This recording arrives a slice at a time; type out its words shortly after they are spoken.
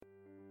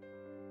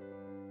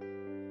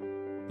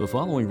The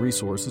following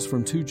resources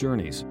from Two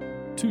Journeys.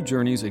 Two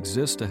Journeys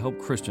exists to help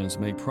Christians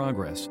make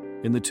progress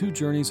in the two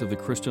journeys of the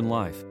Christian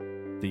life,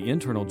 the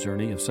internal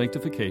journey of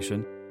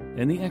sanctification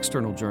and the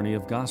external journey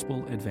of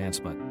gospel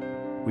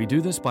advancement. We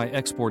do this by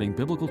exporting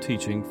biblical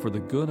teaching for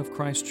the good of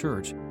Christ's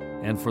church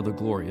and for the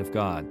glory of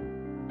God.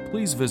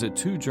 Please visit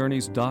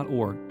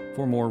twojourneys.org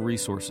for more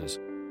resources.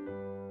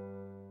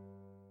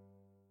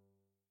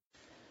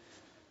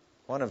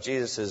 One of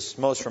Jesus'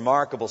 most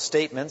remarkable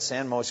statements,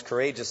 and most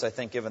courageous, I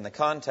think, given the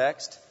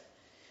context,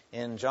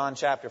 in John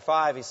chapter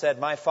 5, he said,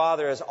 "My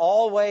Father is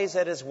always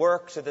at His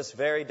work to this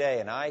very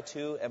day, and I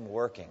too am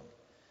working."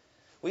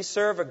 We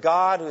serve a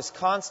God who is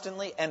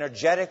constantly,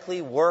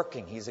 energetically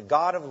working. He's a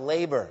God of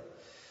labor.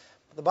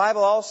 The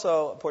Bible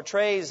also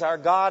portrays our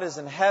God is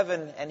in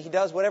heaven, and He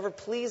does whatever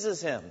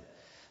pleases Him.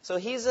 So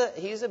He's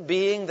a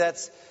being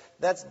that's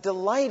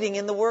delighting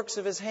in the works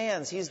of His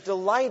hands. He's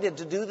delighted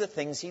to do the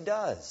things He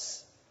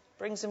does.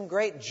 Brings Him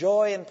great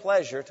joy and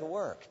pleasure to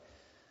work.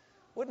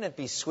 Wouldn't it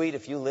be sweet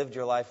if you lived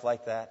your life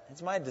like that?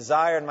 It's my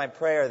desire and my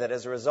prayer that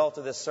as a result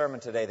of this sermon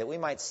today, that we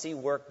might see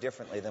work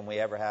differently than we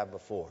ever have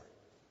before.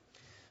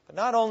 But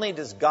not only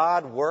does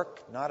God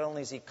work, not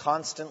only is He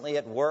constantly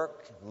at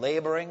work,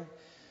 laboring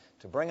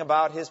to bring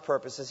about His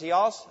purposes, He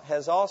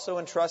has also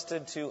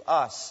entrusted to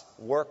us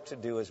work to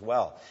do as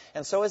well.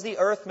 And so as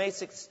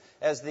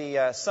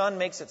the sun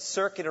makes its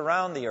circuit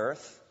around the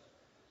earth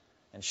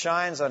and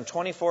shines on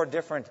 24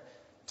 different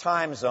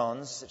time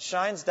zones, it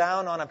shines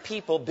down on a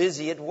people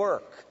busy at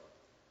work.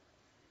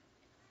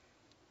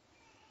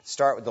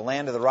 Start with the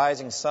land of the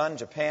rising sun,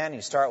 Japan.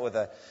 You start with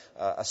a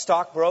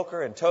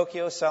stockbroker in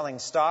Tokyo selling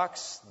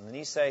stocks, the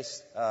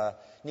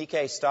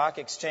Nikkei Stock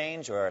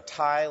Exchange, or a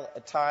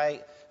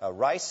Thai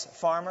rice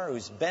farmer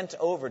who's bent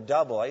over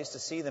double. I used to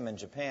see them in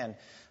Japan,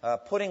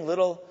 putting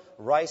little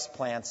rice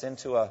plants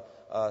into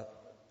a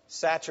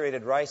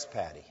saturated rice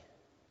paddy.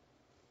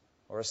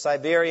 Or a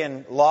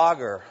Siberian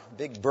logger,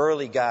 big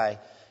burly guy,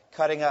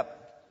 cutting up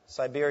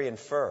Siberian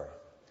fir.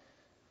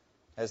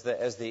 As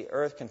the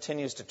earth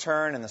continues to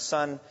turn and the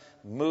sun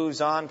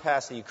moves on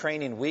past the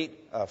Ukrainian wheat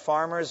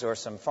farmers or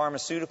some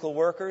pharmaceutical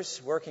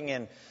workers working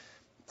in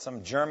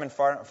some German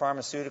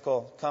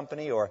pharmaceutical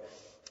company, or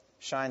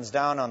shines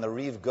down on the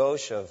Rive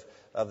Gauche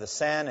of the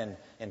Seine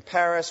in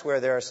Paris, where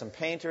there are some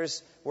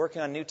painters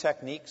working on new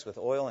techniques with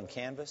oil and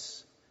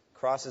canvas,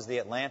 crosses the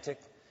Atlantic,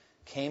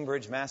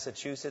 Cambridge,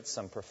 Massachusetts,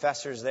 some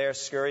professors there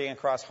scurrying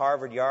across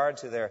Harvard Yard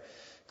to their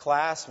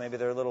class. Maybe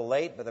they're a little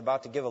late, but they're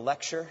about to give a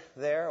lecture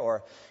there.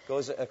 Or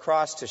goes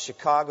across to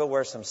Chicago,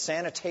 where some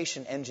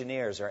sanitation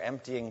engineers are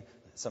emptying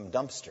some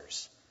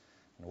dumpsters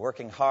and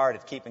working hard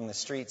at keeping the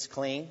streets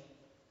clean.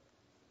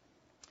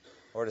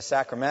 Or to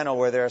Sacramento,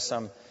 where there are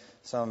some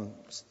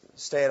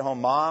stay-at-home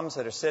moms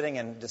that are sitting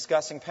and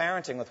discussing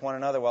parenting with one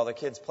another while their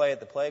kids play at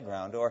the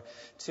playground. Or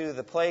to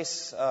the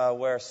place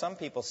where some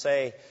people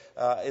say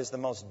is the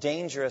most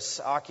dangerous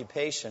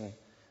occupation,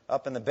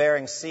 up in the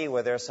Bering Sea,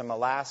 where there are some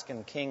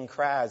Alaskan king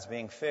crabs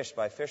being fished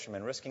by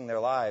fishermen, risking their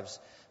lives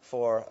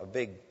for a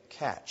big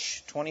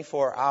catch.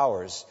 24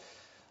 hours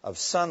of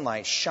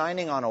sunlight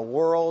shining on a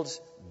world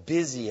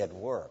busy at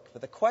work.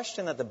 But the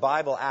question that the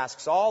Bible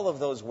asks all of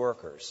those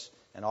workers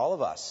and all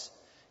of us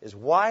is,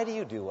 why do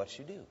you do what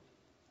you do?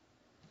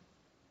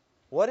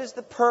 What is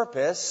the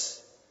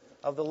purpose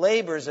of the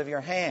labors of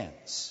your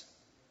hands?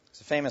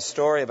 It's a famous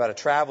story about a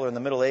traveler in the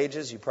Middle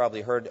Ages. You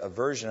probably heard a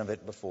version of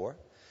it before,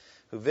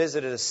 who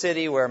visited a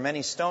city where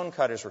many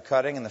stonecutters were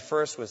cutting, and the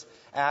first was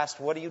asked,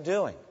 "What are you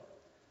doing?"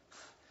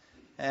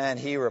 And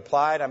he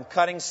replied, "I'm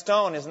cutting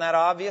stone. Isn't that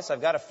obvious?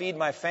 I've got to feed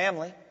my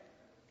family."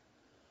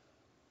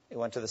 He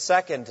went to the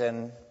second,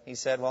 and he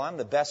said, "Well, I'm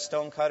the best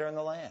stonecutter in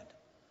the land.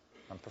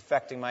 I'm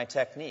perfecting my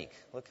technique.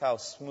 Look how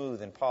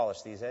smooth and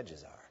polished these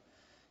edges are."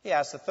 He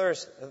asked the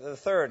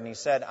third, and he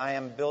said, "I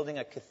am building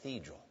a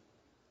cathedral."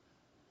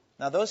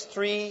 Now, those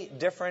three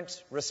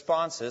different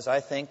responses, I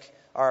think,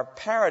 are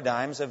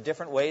paradigms of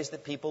different ways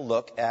that people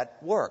look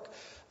at work.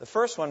 The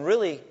first one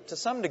really, to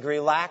some degree,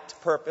 lacked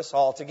purpose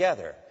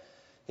altogether.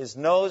 His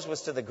nose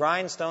was to the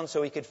grindstone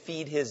so he could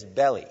feed his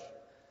belly.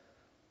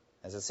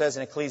 As it says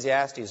in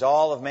Ecclesiastes,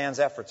 all of man's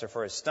efforts are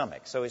for his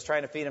stomach. So he's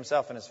trying to feed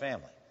himself and his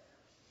family.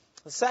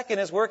 The second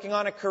is working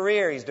on a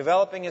career. He's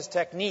developing his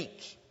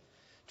technique,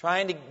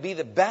 trying to be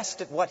the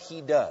best at what he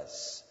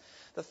does.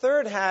 The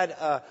third had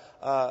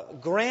a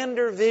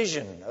grander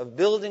vision of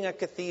building a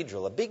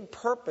cathedral, a big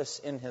purpose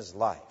in his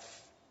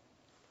life.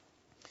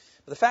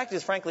 But the fact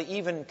is, frankly,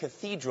 even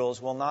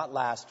cathedrals will not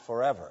last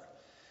forever.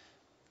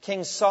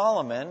 King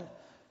Solomon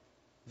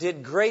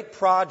did great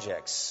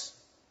projects,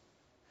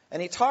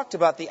 and he talked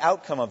about the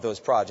outcome of those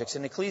projects.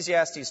 In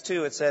Ecclesiastes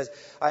 2, it says,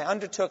 "I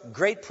undertook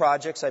great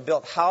projects. I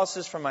built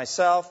houses for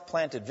myself,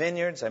 planted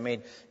vineyards. I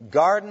made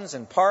gardens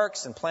and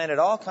parks and planted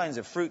all kinds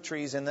of fruit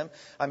trees in them.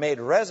 I made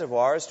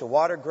reservoirs to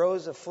water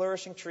groves of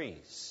flourishing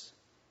trees.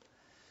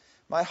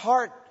 My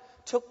heart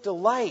took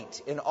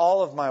delight in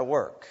all of my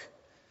work,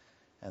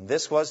 and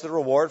this was the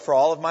reward for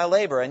all of my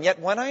labor. And yet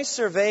when I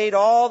surveyed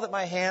all that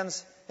my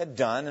hands had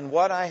done and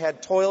what I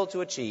had toiled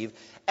to achieve,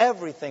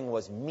 everything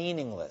was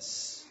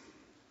meaningless.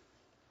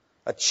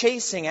 a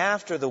chasing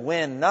after the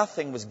wind.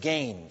 Nothing was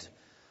gained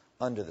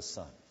under the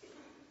sun.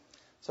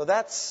 So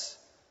that's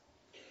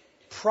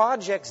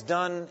projects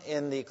done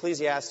in the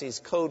Ecclesiastes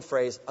code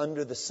phrase,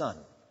 under the sun.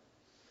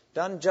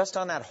 Done just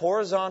on that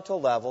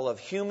horizontal level of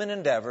human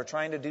endeavor,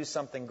 trying to do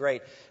something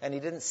great, and he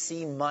didn't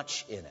see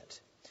much in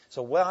it.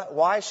 So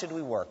why should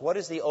we work? What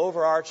is the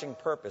overarching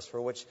purpose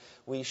for which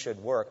we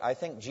should work? I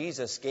think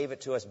Jesus gave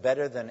it to us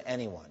better than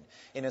anyone.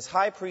 In his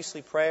high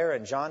priestly prayer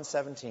in John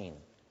 17,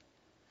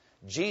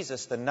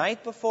 Jesus, the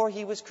night before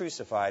he was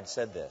crucified,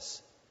 said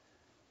this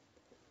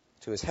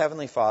to his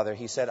heavenly Father.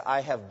 He said,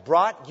 I have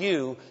brought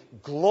you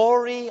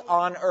glory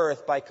on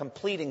earth by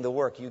completing the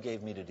work you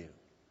gave me to do.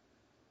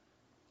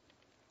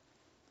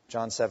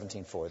 John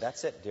 17:4.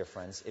 That's it, dear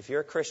friends. If you're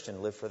a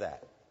Christian, live for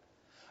that.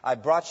 I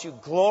brought you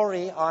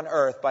glory on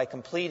earth by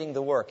completing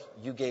the work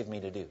you gave me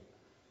to do.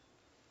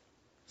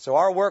 So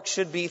our work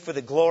should be for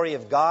the glory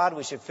of God.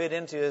 We should fit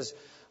into his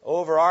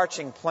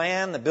overarching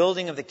plan, the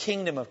building of the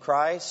kingdom of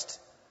Christ.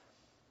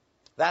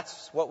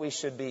 That's what we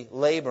should be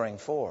laboring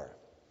for.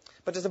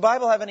 But does the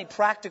Bible have any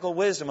practical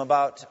wisdom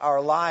about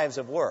our lives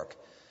of work?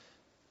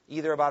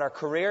 Either about our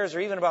careers or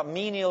even about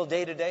menial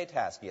day-to-day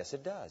tasks? Yes,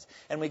 it does.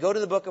 And we go to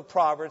the book of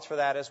Proverbs for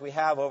that, as we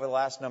have over the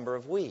last number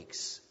of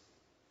weeks.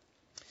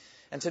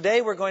 And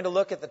today we're going to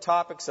look at the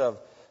topics of,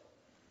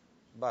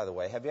 by the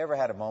way, have you ever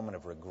had a moment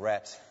of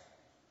regret?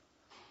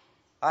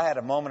 I had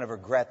a moment of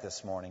regret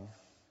this morning.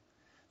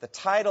 The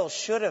title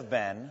should have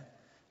been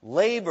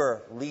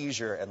Labor,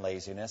 Leisure, and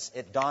Laziness.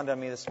 It dawned on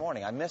me this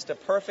morning. I missed a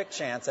perfect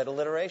chance at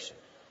alliteration.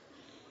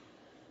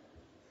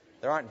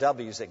 There aren't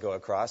W's that go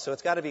across, so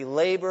it's got to be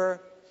labor,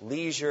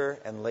 leisure,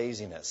 and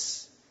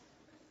laziness.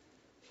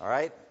 All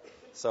right?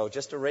 So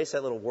just erase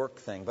that little work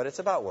thing. But it's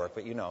about work,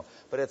 but you know.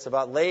 But it's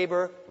about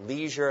labor,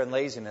 leisure, and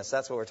laziness.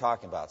 That's what we're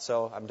talking about.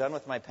 So I'm done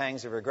with my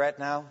pangs of regret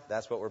now.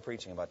 That's what we're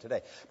preaching about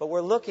today. But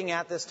we're looking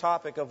at this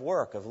topic of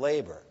work, of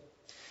labor.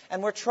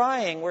 And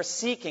we're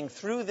seeking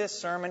through this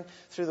sermon,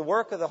 through the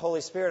work of the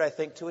Holy Spirit, I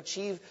think, to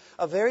achieve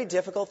a very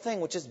difficult thing,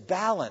 which is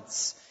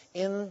balance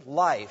in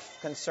life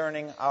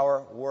concerning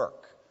our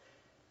work.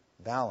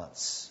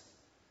 Balance.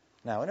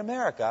 Now, in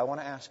America, I want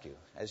to ask you,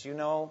 as you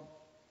know,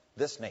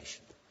 this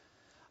nation,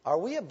 are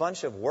we a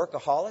bunch of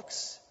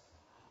workaholics,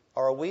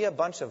 or are we a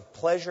bunch of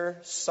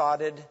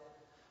pleasure-sotted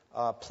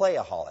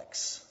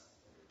playaholics?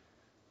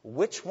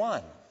 Which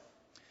one?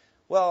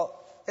 Well,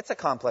 it's a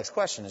complex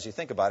question as you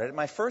think about it. At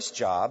my first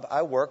job,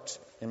 I worked,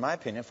 in my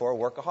opinion, for a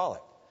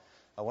workaholic.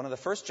 One of the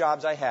first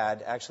jobs I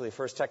had, actually the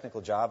first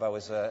technical job,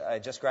 I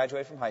just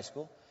graduated from high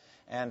school,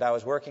 and I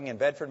was working in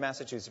Bedford,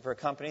 Massachusetts for a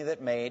company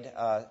that made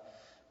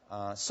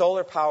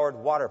solar-powered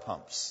water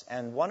pumps.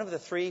 And one of the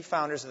three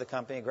founders of the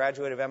company, a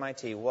graduate of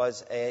MIT,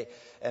 was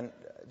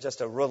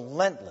just a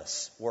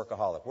relentless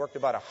workaholic. Worked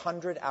about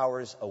 100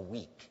 hours a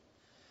week.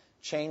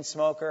 Chain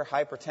smoker,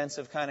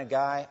 hypertensive kind of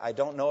guy. I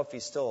don't know if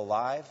he's still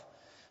alive,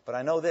 but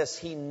I know this,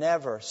 he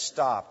never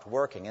stopped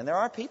working. And there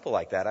are people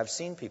like that. I've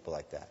seen people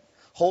like that.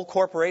 Whole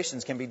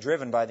corporations can be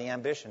driven by the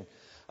ambition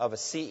of a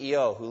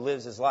CEO who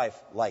lives his life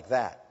like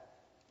that.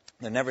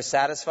 They're never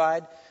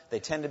satisfied. They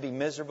tend to be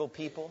miserable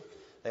people.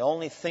 They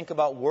only think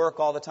about work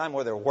all the time,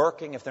 or they're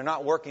working. If they're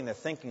not working, they're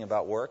thinking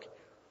about work.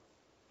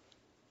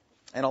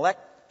 And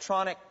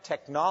electronic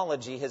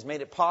technology has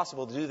made it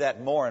possible to do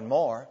that more and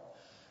more.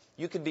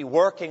 You could be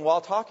working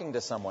while talking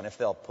to someone if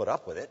they'll put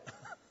up with it.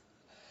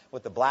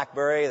 With the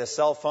BlackBerry, the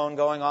cell phone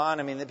going on,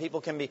 I mean,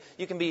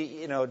 you can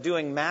be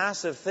doing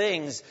massive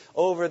things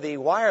over the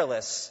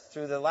wireless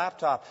through the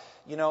laptop,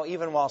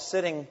 even while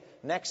sitting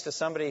next to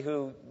somebody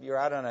who you're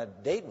out on a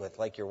date with,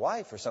 like your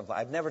wife or something.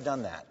 I've never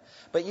done that.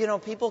 But,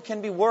 people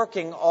can be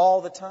working all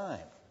the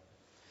time.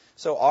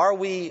 So are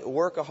we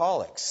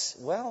workaholics?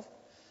 Well,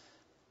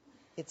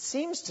 it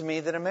seems to me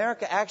that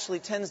America actually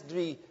tends to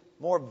be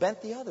more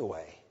bent the other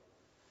way.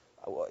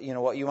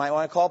 What you might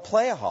want to call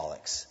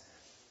playaholics.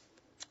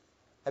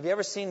 Have you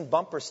ever seen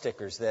bumper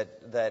stickers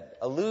that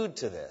allude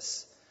to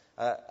this?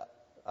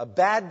 A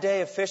bad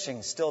day of fishing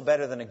is still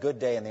better than a good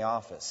day in the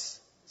office.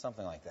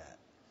 Something like that.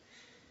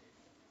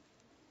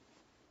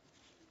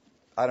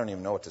 I don't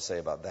even know what to say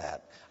about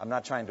that. I'm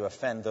not trying to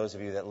offend those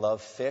of you that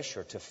love fish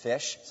or to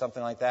fish,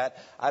 something like that.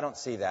 I don't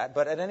see that.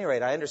 But at any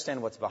rate, I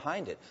understand what's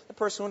behind it. The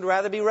person would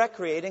rather be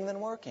recreating than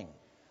working.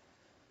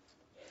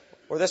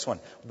 Or this one.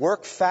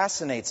 Work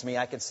fascinates me.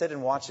 I could sit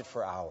and watch it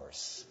for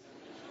hours.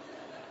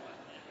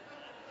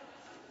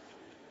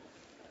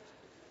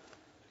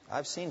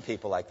 I've seen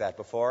people like that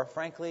before.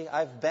 Frankly,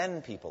 I've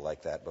been people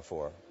like that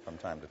before from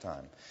time to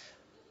time.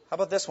 How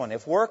about this one?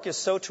 If work is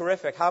so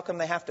terrific, how come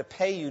they have to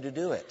pay you to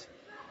do it?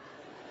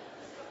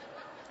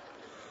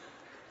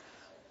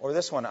 Or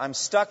this one, I'm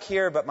stuck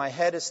here, but my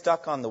head is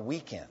stuck on the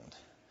weekend.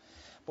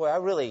 Boy, I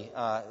really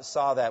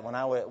saw that when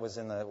I was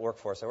in the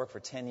workforce. I worked for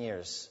 10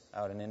 years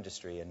out in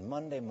industry, and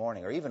Monday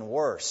morning, or even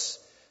worse,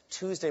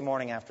 Tuesday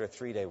morning after a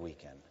 3-day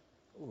weekend.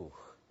 Ooh,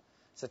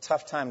 it's a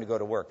tough time to go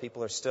to work.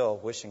 People are still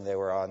wishing they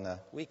were on the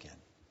weekend.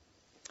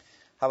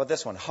 How about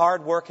this one?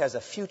 Hard work has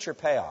a future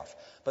payoff,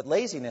 but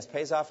laziness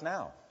pays off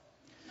now.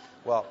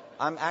 Well,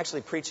 I'm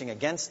actually preaching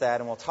against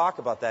that, and we'll talk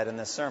about that in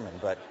this sermon,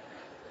 but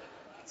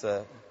it's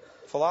a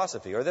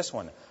philosophy. Or this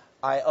one,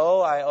 I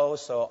owe,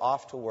 so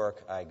off to work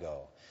I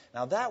go.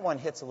 Now that one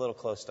hits a little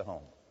close to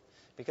home.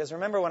 Because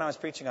remember when I was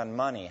preaching on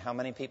money, how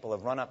many people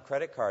have run up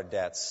credit card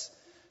debts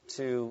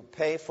to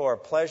pay for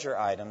pleasure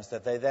items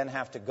that they then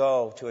have to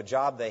go to a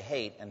job they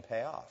hate and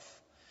pay off.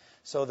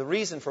 So the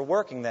reason for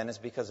working then is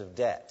because of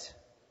debt.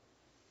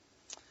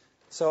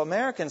 So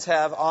Americans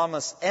have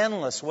almost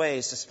endless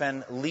ways to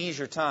spend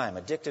leisure time,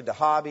 addicted to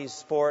hobbies,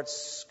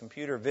 sports,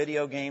 computer,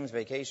 video games,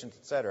 vacations,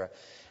 etc.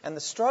 And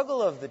the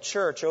struggle of the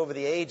church over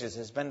the ages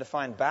has been to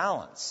find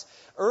balance.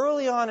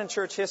 Early on in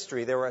church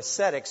history, there were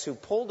ascetics who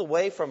pulled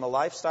away from a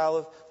lifestyle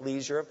of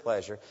leisure, of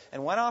pleasure,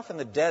 and went off in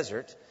the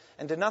desert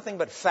and did nothing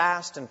but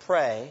fast and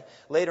pray.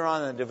 Later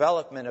on in the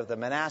development of the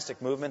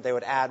monastic movement, they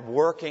would add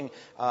working,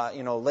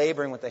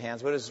 laboring with the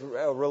hands. But it was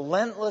a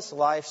relentless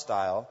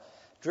lifestyle,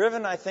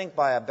 driven, I think,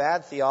 by a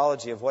bad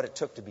theology of what it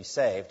took to be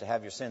saved, to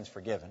have your sins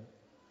forgiven.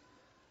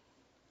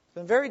 It's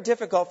been very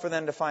difficult for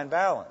them to find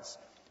balance.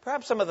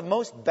 Perhaps some of the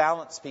most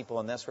balanced people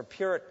in this were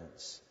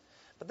Puritans.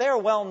 But they are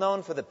well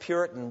known for the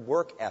Puritan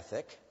work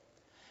ethic.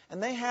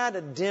 And they had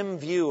a dim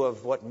view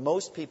of what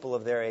most people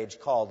of their age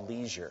called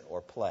leisure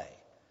or play.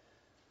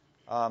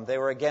 They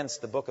were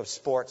against the book of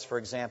sports, for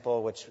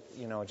example, which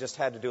just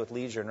had to do with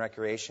leisure and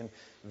recreation.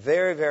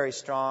 Very, very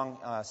strong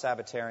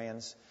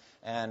Sabbatarians.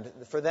 And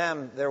for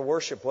them, their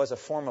worship was a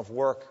form of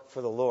work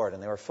for the Lord,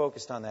 and they were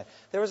focused on that.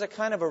 There was a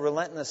kind of a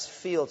relentless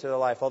feel to their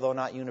life, although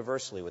not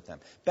universally with them.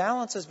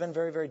 Balance has been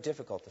very, very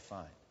difficult to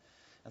find.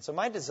 And so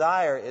my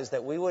desire is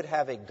that we would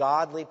have a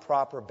godly,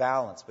 proper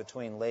balance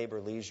between labor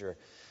and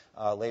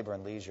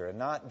leisure, and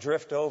not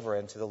drift over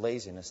into the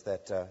laziness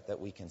that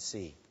we can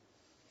see.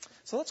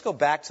 So let's go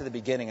back to the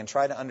beginning and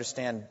try to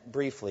understand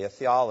briefly a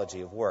theology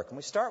of work. And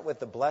we start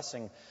with the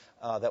blessing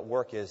that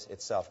work is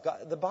itself.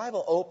 The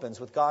Bible opens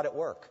with God at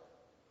work.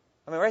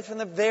 I mean, right from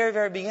the very,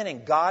 very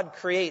beginning, God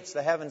creates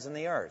the heavens and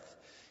the earth.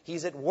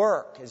 He's at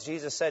work, as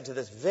Jesus said, to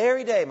this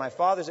very day, my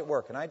Father's at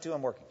work, and I too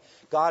am working.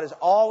 God is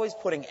always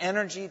putting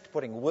energy,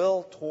 putting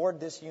will toward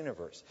this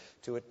universe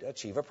to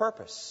achieve a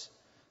purpose.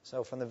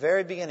 So from the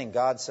very beginning,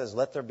 God says,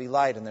 let there be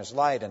light, and there's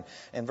light. And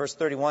in verse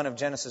 31 of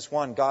Genesis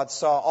 1, God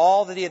saw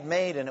all that He had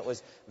made, and it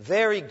was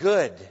very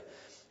good.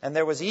 And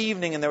there was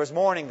evening and there was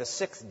morning, the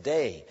sixth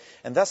day.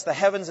 And thus the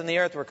heavens and the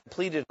earth were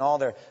completed in all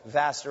their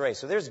vast array.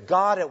 So there's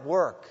God at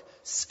work,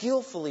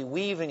 skillfully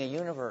weaving a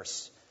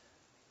universe.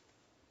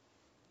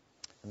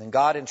 And then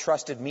God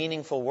entrusted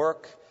meaningful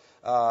work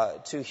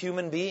to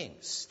human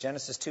beings.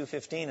 Genesis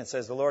 2:15, it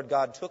says, the Lord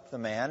God took the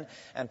man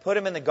and put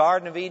him in the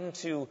Garden of Eden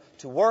to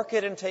work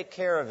it and take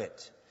care of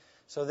it.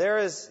 So there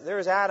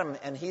is Adam,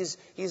 and he's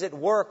at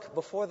work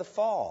before the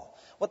fall.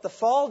 What the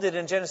fall did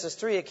in Genesis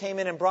 3, it came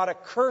in and brought a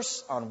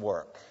curse on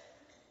work.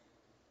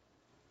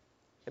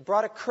 It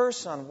brought a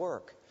curse on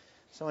work.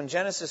 So in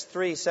Genesis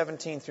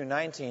 3:17 through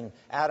 19,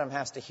 Adam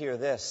has to hear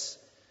this.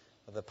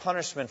 The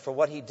punishment for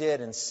what he did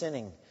in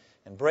sinning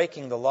and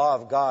breaking the law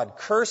of God.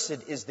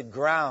 Cursed is the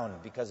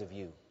ground because of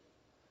you.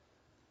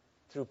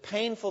 Through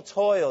painful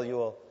toil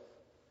you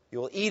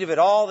will eat of it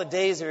all the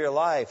days of your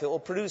life. It will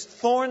produce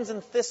thorns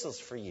and thistles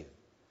for you.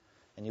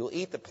 And you will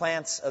eat the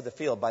plants of the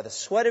field. By the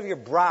sweat of your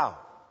brow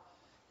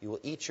you will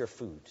eat your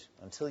food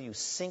until you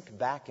sink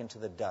back into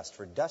the dust.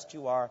 For dust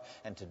you are,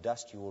 and to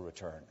dust you will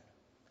return.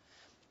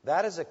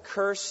 That is a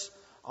curse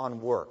on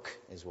work,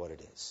 is what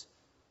it is.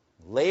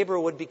 Labor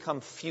would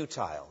become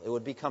futile. It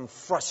would become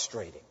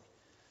frustrating.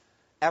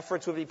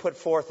 Efforts would be put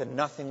forth and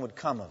nothing would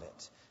come of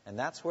it. And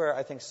that's where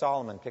I think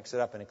Solomon picks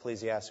it up in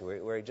Ecclesiastes,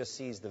 where he just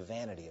sees the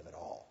vanity of it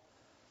all.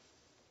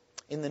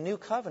 In the new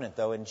covenant,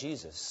 though, in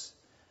Jesus,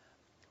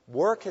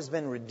 work has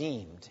been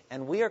redeemed,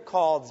 and we are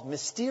called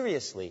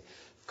mysteriously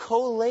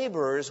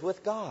co-laborers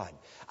with God.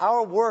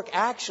 Our work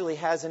actually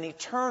has an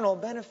eternal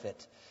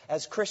benefit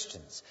as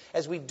Christians.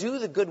 As we do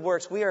the good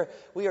works, we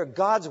are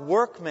God's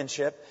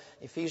workmanship,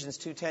 Ephesians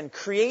 2:10,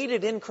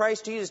 created in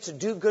Christ Jesus to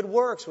do good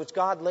works, which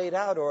God laid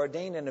out or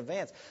ordained in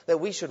advance, that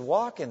we should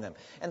walk in them.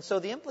 And so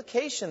the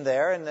implication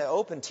there in the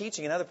open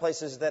teaching in other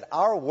places is that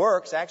our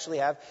works actually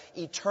have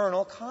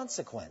eternal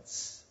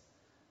consequence.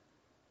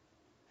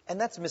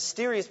 And that's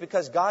mysterious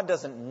because God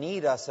doesn't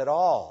need us at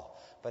all.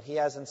 But He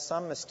has in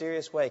some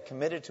mysterious way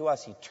committed to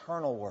us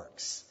eternal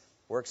works.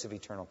 Works of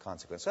eternal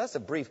consequence. So that's a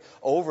brief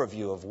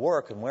overview of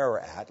work and where we're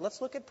at.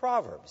 Let's look at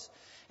Proverbs.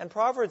 And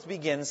Proverbs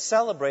begins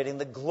celebrating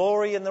the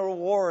glory and the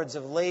rewards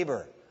of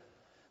labor.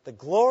 The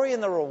glory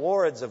and the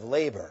rewards of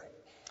labor.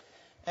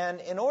 And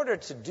in order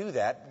to do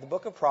that, the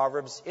book of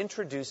Proverbs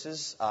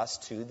introduces us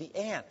to the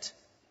ant.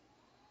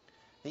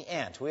 The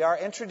ant. We are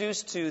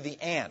introduced to the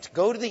ant.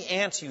 Go to the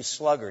ant, you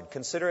sluggard.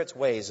 Consider its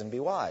ways and be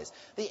wise.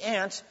 The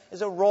ant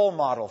is a role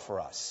model for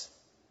us.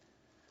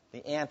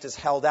 The ant is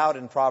held out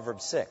in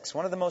Proverbs 6,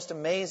 one of the most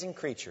amazing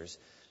creatures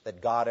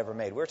that God ever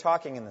made. We're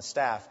talking in the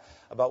staff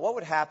about what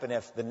would happen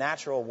if the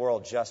natural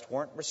world just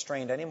weren't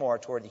restrained anymore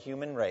toward the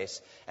human race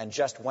and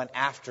just went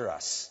after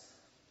us.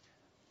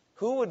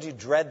 Who would you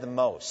dread the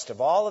most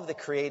of all of the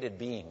created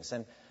beings?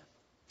 And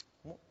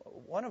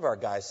one of our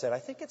guys said, I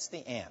think it's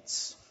the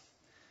ants.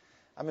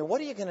 I mean, what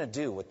are you going to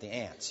do with the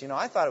ants?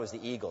 I thought it was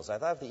the eagles. I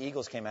thought if the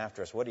eagles came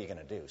after us, what are you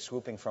going to do?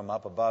 Swooping from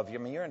up above? I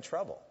mean, you're in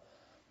trouble.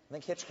 I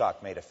think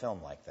Hitchcock made a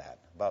film like that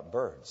about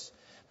birds.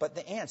 But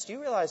the ants, do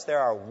you realize there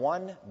are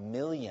 1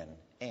 million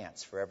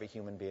ants for every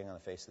human being on the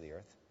face of the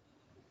earth?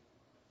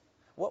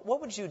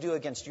 What would you do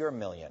against your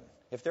million?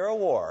 If there were a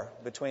war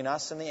between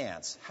us and the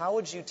ants, how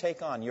would you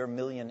take on your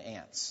million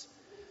ants?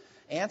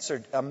 Ants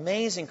are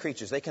amazing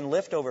creatures. They can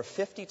lift over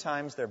 50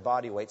 times their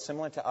body weight,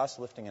 similar to us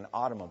lifting an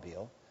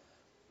automobile.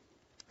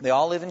 They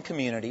all live in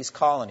communities,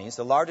 colonies.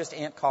 The largest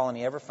ant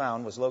colony ever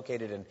found was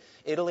located in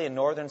Italy and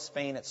northern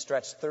Spain. It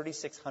stretched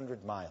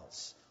 3,600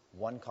 miles.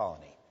 One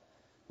colony.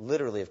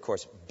 Literally, of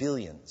course,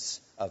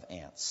 billions of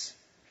ants.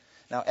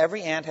 Now,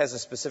 every ant has a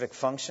specific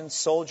function.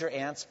 Soldier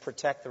ants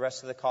protect the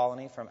rest of the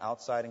colony from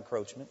outside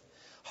encroachment.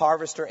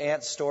 Harvester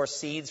ants store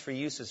seeds for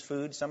use as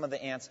food. Some of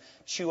the ants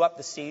chew up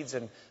the seeds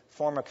and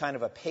form a kind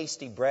of a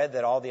pasty bread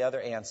that all the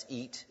other ants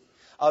eat.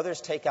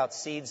 Others take out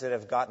seeds that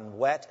have gotten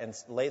wet and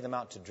lay them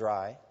out to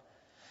dry.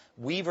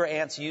 Weaver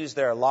ants use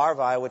their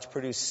larvae, which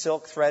produce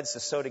silk threads, to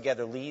sew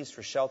together leaves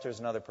for shelters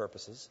and other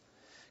purposes.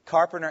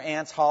 Carpenter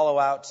ants hollow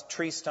out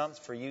tree stumps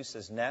for use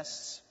as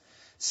nests.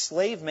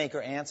 Slave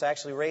maker ants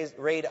actually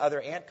raid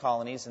other ant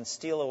colonies and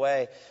steal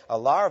away a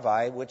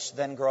larvae, which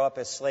then grow up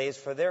as slaves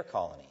for their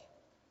colony.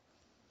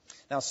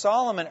 Now,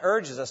 Solomon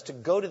urges us to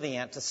go to the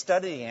ant, to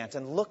study the ant,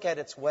 and look at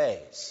its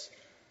ways,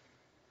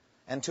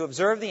 and to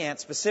observe the ant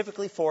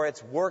specifically for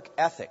its work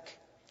ethic.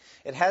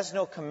 It has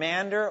no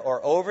commander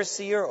or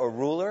overseer or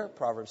ruler,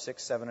 Proverbs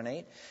 6, 7, and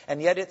 8,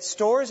 and yet it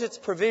stores its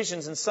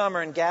provisions in summer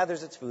and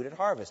gathers its food at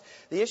harvest.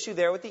 The issue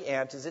there with the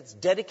ant is its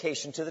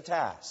dedication to the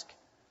task.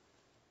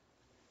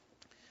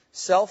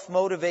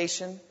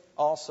 Self-motivation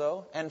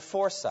also, and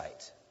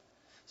foresight.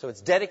 So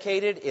it's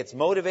dedicated, it's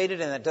motivated,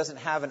 and it doesn't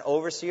have an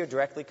overseer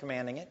directly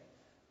commanding it.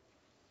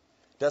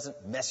 It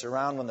doesn't mess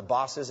around when the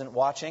boss isn't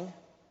watching.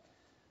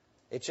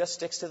 It just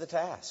sticks to the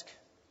task.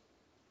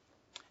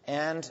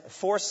 And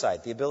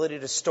foresight, the ability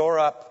to store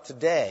up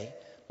today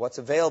what's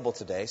available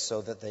today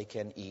so that they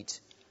can eat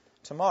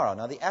tomorrow.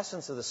 Now, the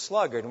essence of the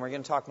sluggard, and we're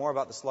going to talk more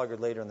about the sluggard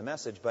later in the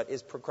message, but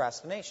is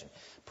procrastination.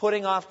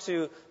 Putting off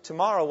to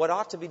tomorrow what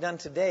ought to be done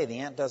today. The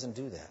ant doesn't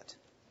do that.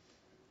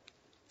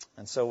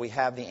 And so we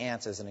have the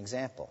ants as an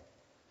example.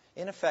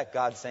 In effect,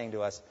 God's saying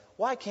to us,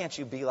 why can't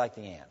you be like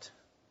the ant?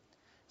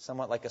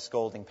 Somewhat like a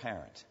scolding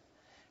parent.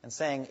 And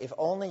saying, if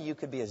only you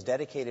could be as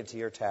dedicated to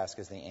your task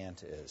as the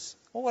ant is.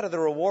 Well, what are the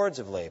rewards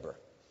of labor?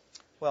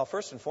 Well,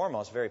 first and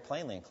foremost, very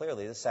plainly and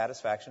clearly, the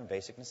satisfaction of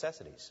basic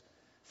necessities.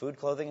 Food,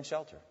 clothing, and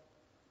shelter.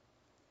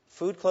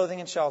 Food,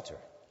 clothing, and shelter.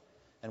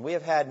 And we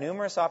have had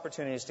numerous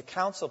opportunities to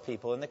counsel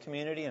people in the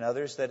community and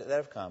others that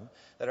have come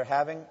that are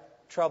having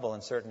trouble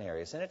in certain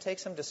areas. And it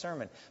takes some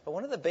discernment. But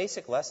one of the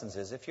basic lessons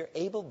is if you're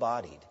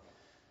able-bodied,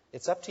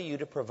 it's up to you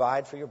to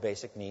provide for your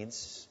basic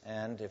needs.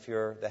 And if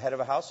you're the head of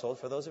a household,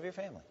 for those of your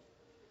family.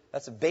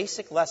 That's a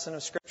basic lesson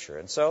of Scripture.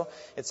 And so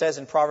it says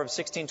in Proverbs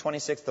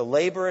 16:26, the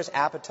laborer's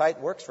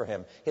appetite works for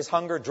him. His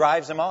hunger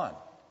drives him on.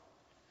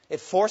 It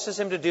forces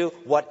him to do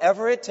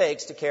whatever it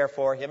takes to care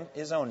for him,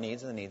 his own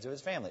needs and the needs of his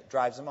family. It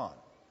drives him on.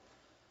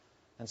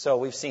 And so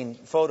we've seen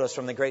photos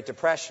from the Great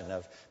Depression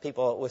of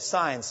people with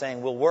signs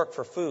saying, we'll work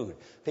for food.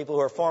 People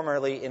who are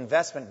formerly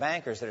investment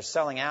bankers that are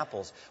selling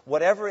apples.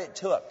 Whatever it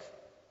took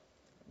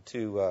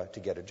to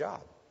get a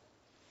job.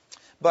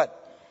 But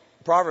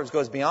Proverbs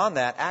goes beyond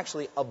that.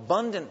 Actually,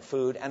 abundant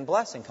food and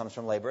blessing comes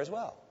from labor as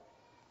well.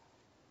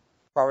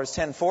 Proverbs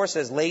 10:4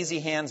 says, lazy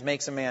hands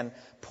makes a man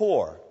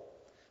poor,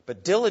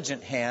 but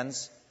diligent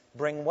hands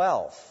bring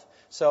wealth.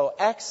 So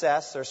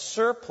excess or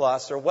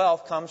surplus or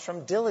wealth comes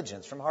from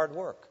diligence, from hard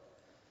work.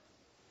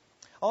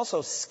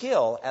 Also,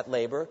 skill at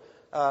labor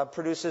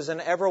produces an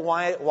ever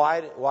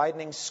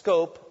widening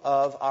scope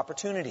of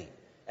opportunity.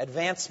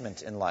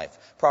 Advancement in life.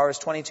 Proverbs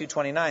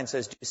 22:29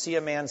 says, do you see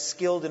a man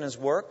skilled in his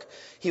work?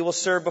 He will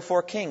serve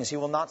before kings. He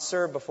will not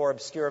serve before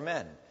obscure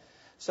men.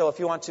 So if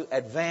you want to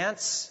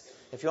advance,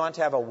 if you want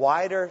to have a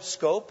wider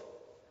scope,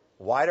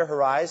 wider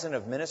horizon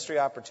of ministry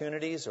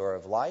opportunities or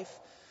of life,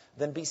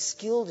 then be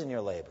skilled in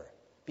your labor.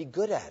 Be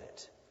good at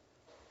it.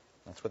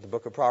 That's what the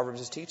book of Proverbs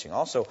is teaching.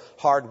 Also,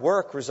 hard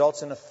work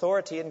results in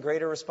authority and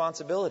greater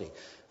responsibility.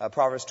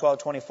 Proverbs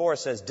 12:24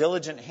 says,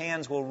 diligent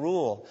hands will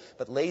rule,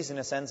 but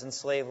laziness ends in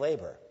slave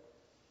labor.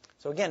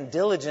 So again,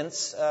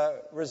 diligence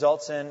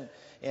results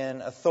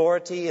in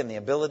authority and the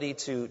ability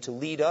to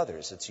lead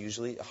others. It's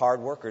usually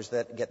hard workers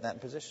that get in that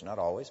position. Not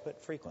always,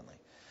 but frequently.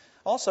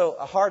 Also,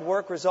 hard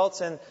work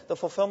results in the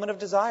fulfillment of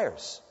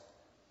desires.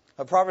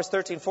 Proverbs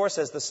 13:4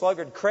 says, the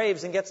sluggard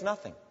craves and gets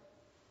nothing.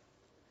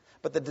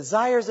 But the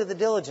desires of the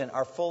diligent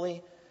are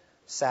fully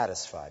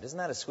satisfied. Isn't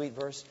that a sweet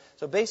verse?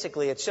 So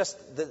basically, it's just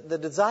the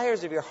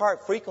desires of your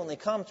heart frequently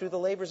come through the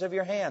labors of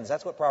your hands.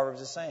 That's what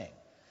Proverbs is saying.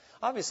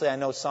 Obviously, I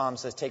know Psalm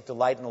says, take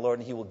delight in the Lord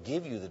and He will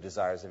give you the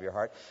desires of your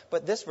heart.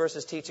 But this verse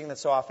is teaching that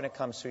so often it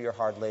comes through your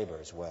hard labor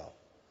as well.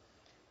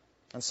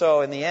 And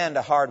so in the end,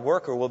 a hard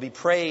worker will be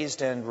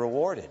praised and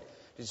rewarded.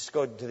 You just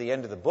go to the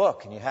end of the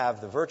book and you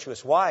have the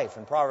virtuous wife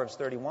in Proverbs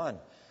 31.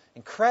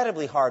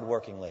 Incredibly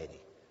hard-working lady.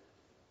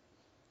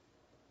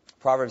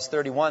 Proverbs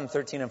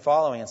 31:13 and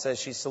following, it says,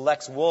 she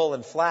selects wool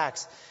and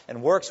flax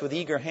and works with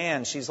eager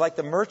hands. She's like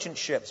the merchant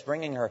ships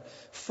bringing her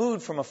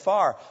food from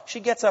afar. She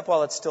gets up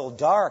while it's still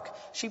dark.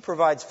 She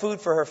provides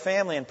food for her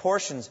family and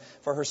portions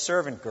for her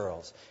servant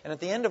girls. And at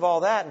the end of all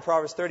that, in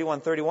Proverbs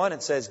 31:31,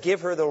 it says, give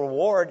her the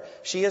reward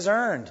she has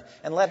earned,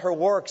 and let her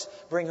works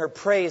bring her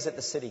praise at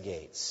the city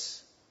gates.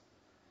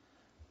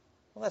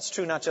 Well, that's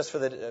true not just for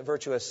the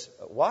virtuous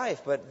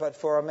wife, but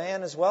for a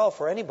man as well,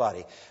 for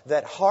anybody.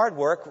 That hard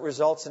work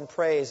results in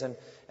praise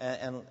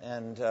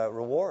and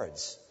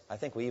rewards. I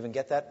think we even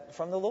get that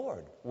from the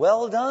Lord.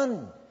 Well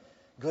done,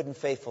 good and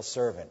faithful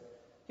servant.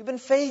 You've been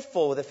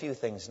faithful with a few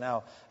things.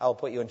 Now I will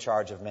put you in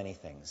charge of many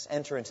things.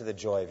 Enter into the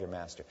joy of your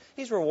master.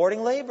 He's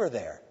rewarding labor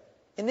there.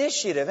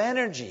 Initiative,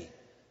 energy,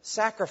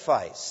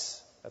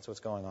 sacrifice. That's what's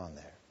going on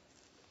there.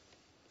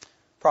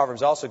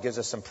 Proverbs also gives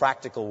us some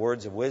practical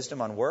words of wisdom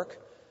on work.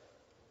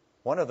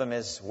 One of them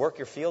is work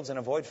your fields and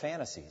avoid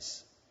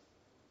fantasies.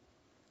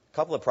 A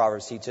couple of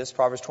Proverbs teach us.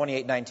 Proverbs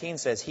 28:19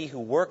 says, he who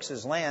works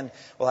his land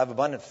will have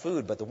abundant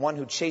food, but the one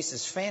who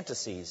chases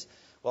fantasies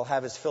will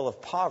have his fill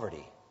of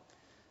poverty.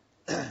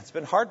 It's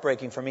been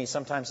heartbreaking for me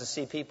sometimes to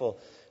see people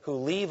who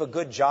leave a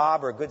good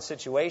job or a good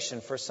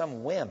situation for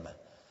some whim,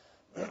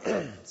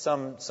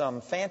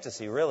 some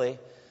fantasy, really,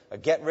 a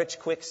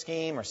get-rich-quick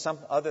scheme or some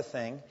other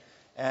thing,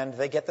 and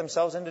they get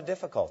themselves into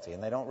difficulty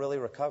and they don't really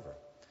recover.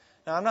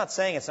 Now, I'm not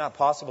saying it's not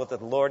possible that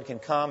the Lord can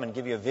come and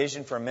give you a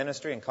vision for a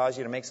ministry and cause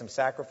you to make some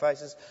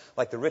sacrifices,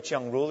 like the rich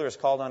young ruler is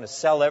called on to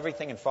sell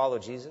everything and follow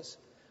Jesus.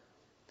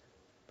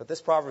 But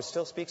this proverb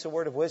still speaks a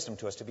word of wisdom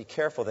to us, to be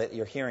careful that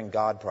you're hearing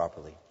God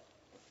properly.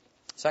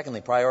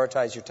 Secondly,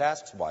 prioritize your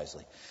tasks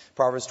wisely.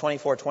 Proverbs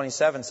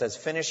 24:27 says,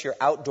 finish your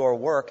outdoor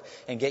work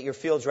and get your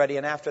fields ready,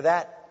 and after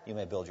that, you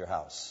may build your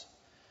house.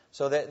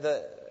 So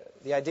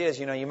the idea is,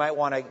 you might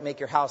want to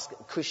make your house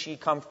cushy,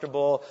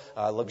 comfortable,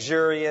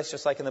 luxurious,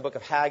 just like in the book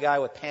of Haggai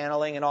with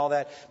paneling and all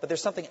that. But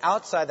there's something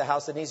outside the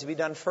house that needs to be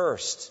done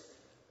first.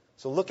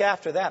 So look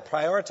after that.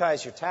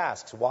 Prioritize your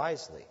tasks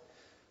wisely.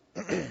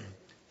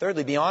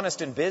 Thirdly, be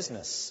honest in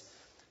business.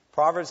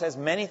 Proverbs has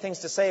many things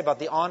to say about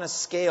the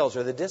honest scales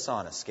or the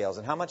dishonest scales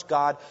and how much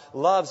God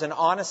loves an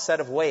honest set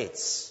of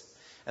weights.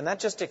 And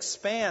that just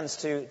expands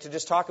to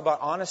just talk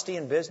about honesty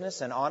in business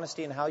and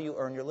honesty in how you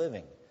earn your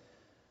living.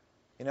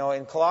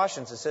 In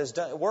Colossians it says,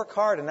 work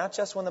hard, and not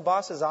just when the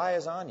boss's eye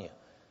is on you,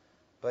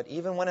 but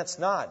even when it's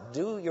not.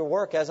 Do your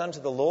work as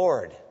unto the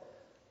Lord.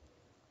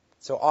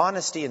 So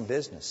honesty in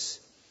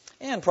business.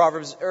 And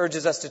Proverbs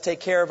urges us to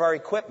take care of our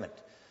equipment.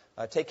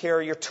 Take care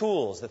of your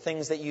tools, the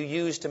things that you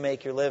use to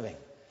make your living.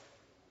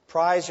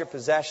 Prize your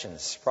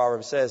possessions.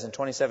 Proverbs says in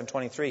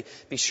 27:23,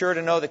 be sure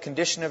to know the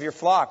condition of your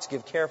flocks.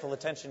 Give careful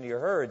attention to your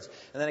herds.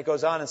 And then it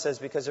goes on and says,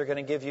 because they're going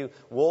to give you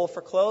wool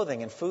for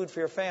clothing and food for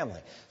your family.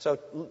 So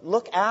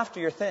look after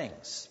your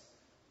things.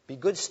 Be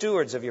good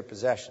stewards of your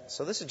possessions.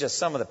 So this is just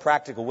some of the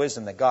practical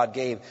wisdom that God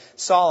gave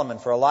Solomon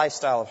for a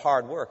lifestyle of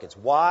hard work. It's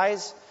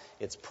wise,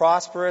 it's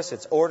prosperous,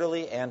 it's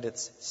orderly, and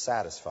it's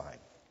satisfying.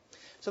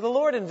 So the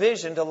Lord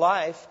envisioned a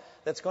life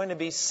that's going to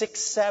be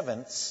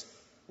 6/7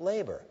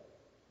 labor.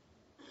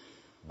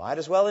 Might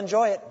as well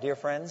enjoy it, dear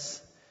friends,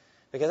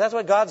 because that's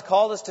what God's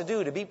called us to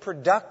do, to be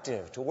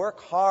productive, to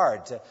work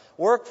hard, to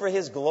work for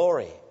His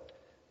glory,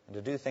 and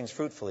to do things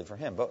fruitfully for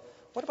Him. But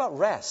what about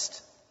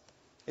rest?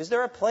 Is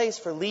there a place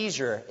for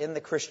leisure in the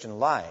Christian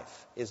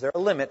life? Is there a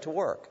limit to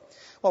work?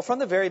 Well, from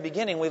the very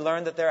beginning, we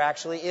learned that there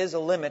actually is a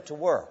limit to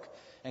work.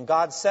 And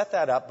God set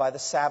that up by the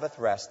Sabbath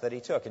rest that He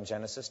took in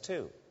Genesis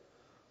 2.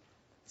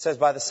 It says,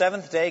 by the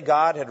seventh day,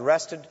 God had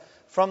rested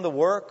from the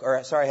work,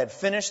 had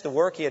finished the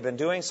work He had been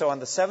doing. So on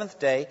the seventh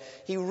day,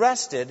 He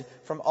rested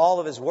from all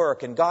of His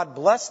work. And God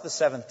blessed the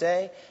seventh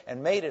day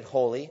and made it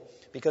holy,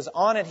 because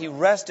on it He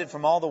rested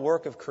from all the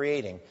work of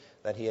creating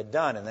that He had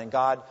done. And then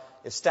God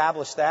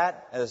established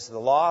that as the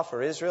law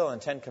for Israel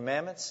and 10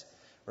 Commandments.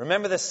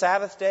 Remember the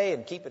Sabbath day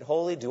and keep it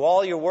holy. Do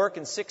all your work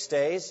in 6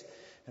 days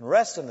and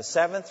rest on the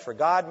seventh. For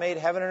God made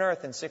heaven and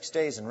earth in 6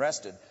 days and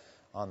rested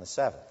on the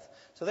seventh.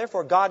 So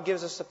therefore, God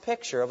gives us a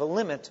picture of a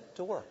limit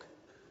to work.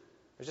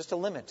 There's just a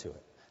limit to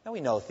it. Now, we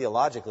know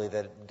theologically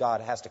that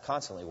God has to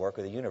constantly work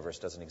or the universe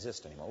doesn't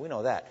exist anymore. We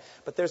know that.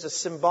 But there's a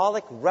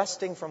symbolic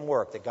resting from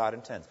work that God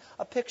intends.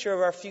 A picture of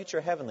our future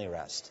heavenly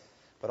rest,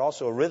 but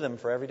also a rhythm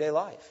for everyday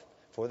life,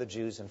 for the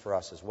Jews and for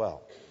us as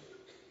well.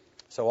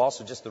 So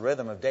also just the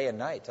rhythm of day and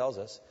night tells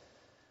us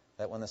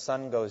that when the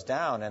sun goes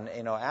down,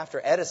 and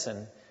after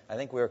Edison, I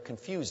think we were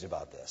confused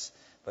about this.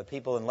 But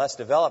people in less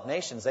developed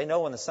nations, they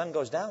know when the sun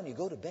goes down, you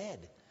go to bed.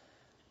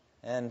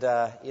 And,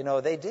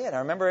 they did. I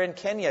remember in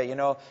Kenya,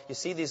 you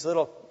see these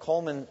little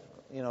Coleman,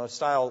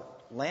 style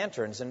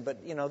lanterns.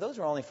 But those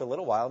are only for a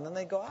little while. And then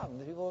they go out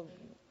and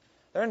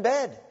they're in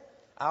bed.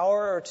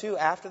 Hour or two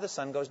after the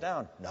sun goes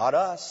down. Not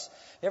us.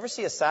 You ever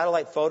see a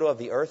satellite photo of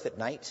the earth at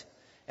night?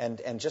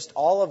 And just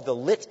all of the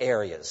lit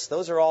areas.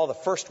 Those are all the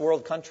first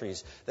world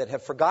countries that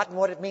have forgotten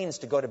what it means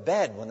to go to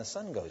bed when the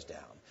sun goes down.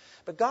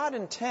 But God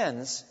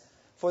intends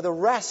for the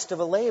rest of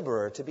a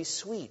laborer to be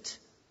sweet.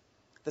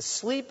 The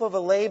sleep of a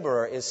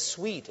laborer is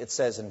sweet, it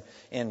says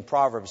in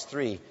Proverbs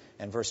 3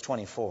 and verse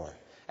 24.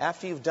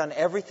 After you've done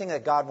everything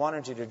that God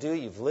wanted you to do,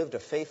 you've lived a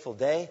faithful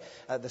day,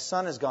 the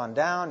sun has gone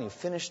down, you've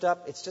finished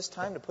up, it's just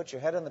time to put your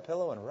head on the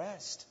pillow and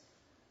rest.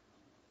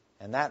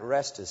 And that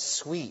rest is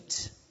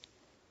sweet.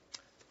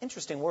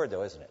 Interesting word,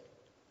 though, isn't it?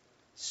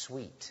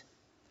 Sweet.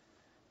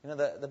 You know,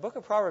 the book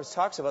of Proverbs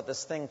talks about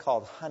this thing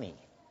called honey.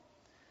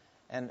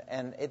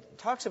 And it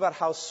talks about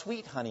how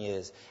sweet honey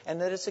is, and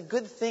that it's a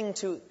good thing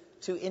to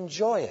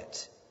enjoy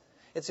it.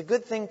 It's a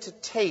good thing to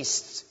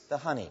taste the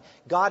honey.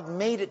 God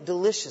made it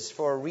delicious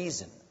for a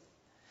reason.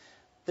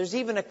 There's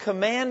even a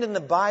command in the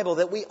Bible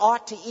that we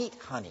ought to eat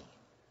honey.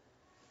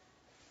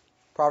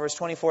 Proverbs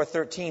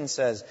 24:13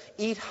 says,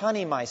 "Eat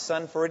honey, my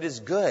son, for it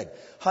is good.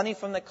 Honey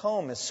from the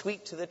comb is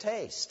sweet to the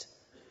taste."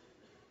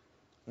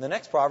 And the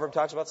next proverb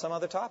talks about some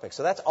other topic.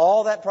 So that's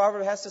all that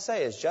proverb has to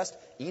say, is just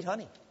eat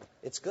honey.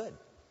 It's good.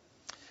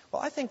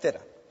 Well, I think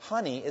that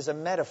honey is a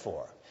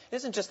metaphor. It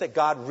isn't just that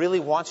God really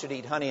wants you to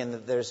eat honey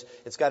and that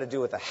it's got to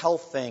do with a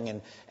health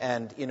thing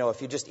and you know,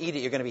 if you just eat it,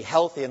 you're going to be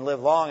healthy and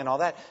live long and all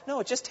that. No,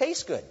 it just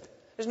tastes good.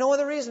 There's no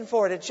other reason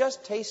for it. It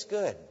just tastes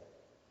good.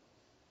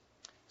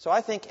 So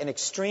I think an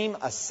extreme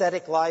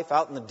ascetic life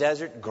out in the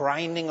desert,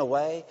 grinding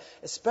away,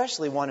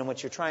 especially one in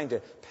which you're trying to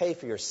pay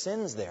for your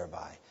sins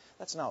thereby,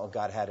 that's not what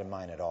God had in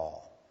mind at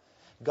all.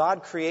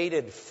 God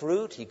created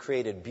fruit. He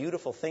created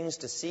beautiful things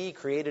to see,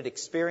 created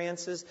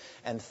experiences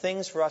and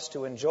things for us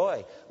to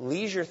enjoy.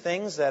 Leisure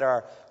things that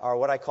are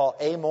what I call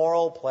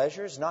amoral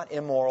pleasures, not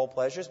immoral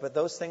pleasures, but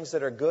those things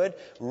that are good,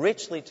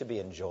 richly to be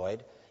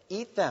enjoyed.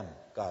 Eat them,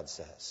 God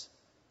says.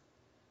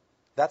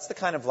 That's the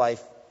kind of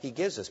life He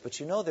gives us. But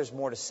you know there's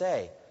more to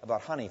say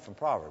about honey from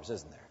Proverbs,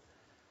 isn't there?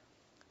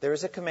 There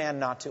is a command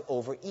not to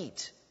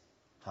overeat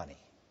honey.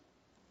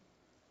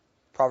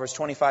 Proverbs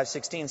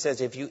 25:16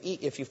 says,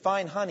 if you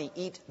find honey,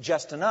 eat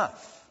just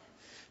enough.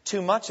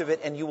 Too much of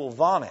it and you will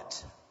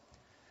vomit.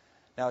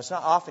 Now, it's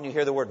not often you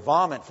hear the word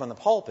vomit from the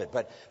pulpit,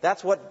 but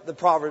that's what the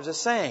Proverbs is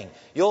saying.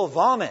 You'll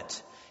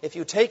vomit. If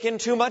you take in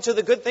too much of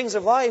the good things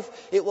of life,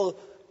 it will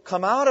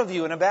come out of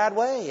you in a bad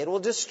way. It will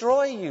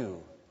destroy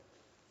you.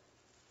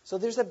 So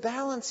there's a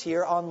balance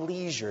here on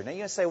leisure. Now you're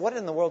going to say, what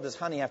in the world does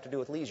honey have to do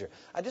with leisure?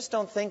 I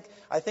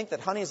think that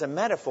honey is a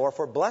metaphor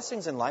for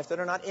blessings in life that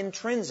are not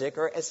intrinsic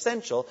or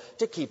essential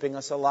to keeping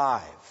us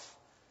alive.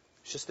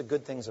 It's just the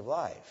good things of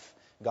life.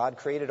 God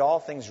created all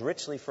things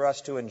richly for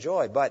us to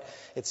enjoy. But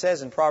it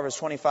says in Proverbs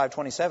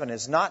 25:27,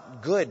 it's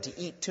not good to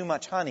eat too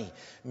much honey,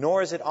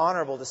 nor is it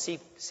honorable to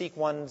seek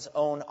one's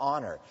own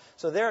honor.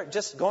 So there,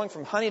 just going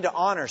from honey to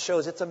honor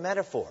shows it's a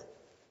metaphor.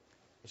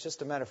 It's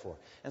just a metaphor.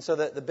 And so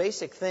the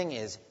basic thing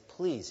is,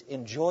 please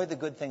enjoy the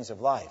good things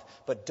of life,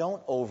 but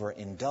don't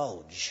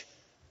overindulge.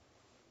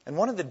 And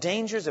one of the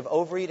dangers of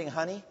overeating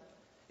honey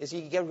is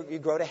you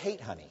grow to hate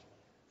honey.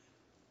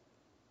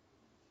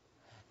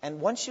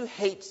 And once you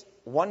hate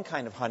one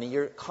kind of honey,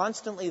 you're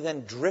constantly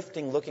then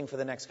drifting looking for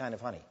the next kind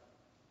of honey.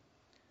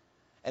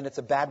 And it's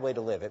a bad way to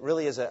live. It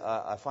really is,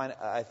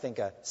 I think,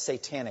 a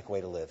satanic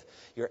way to live.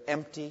 You're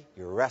empty,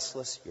 you're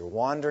restless, you're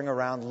wandering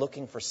around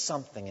looking for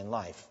something in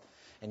life.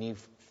 And you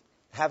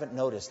haven't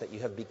noticed that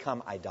you have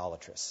become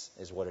idolatrous,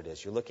 is what it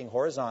is. You're looking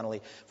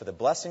horizontally for the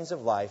blessings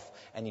of life,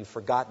 and you've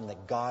forgotten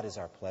that God is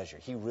our pleasure.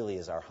 He really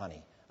is our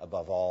honey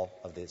above all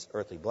of these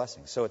earthly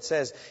blessings. So it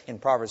says in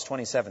Proverbs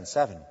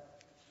 27:7,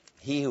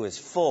 he who is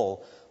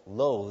full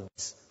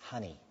loathes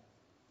honey,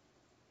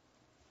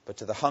 but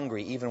to the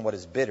hungry even what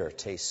is bitter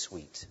tastes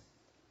sweet.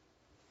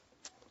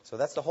 So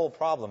that's the whole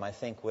problem, I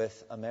think,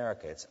 with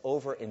America. It's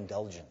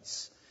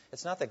overindulgence.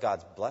 It's not that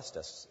God's blessed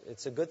us.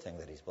 It's a good thing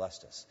that He's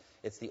blessed us.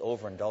 It's the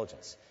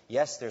overindulgence.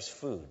 Yes, there's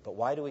food, but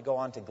why do we go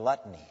on to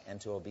gluttony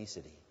and to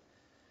obesity?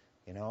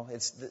 You know,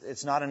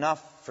 it's not enough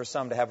for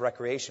some to have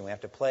recreation. We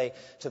have to play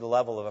to the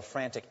level of a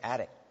frantic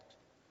addict.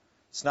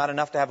 It's not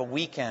enough to have a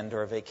weekend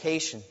or a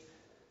vacation,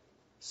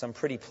 some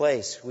pretty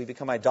place. We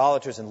become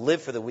idolaters and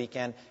live for the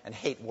weekend and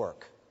hate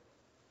work.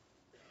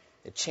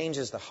 It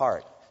changes the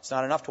heart. It's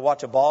not enough to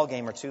watch a ball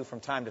game or two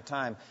from time to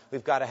time.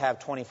 We've got to have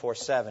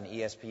 24/7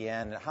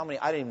 ESPN.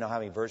 I don't even know how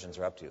many versions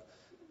are up to.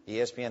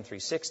 ESPN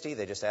 360,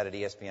 they just added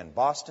ESPN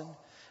Boston.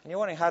 And you're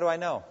wondering, how do I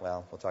know?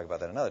 Well, we'll talk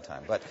about that another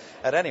time. But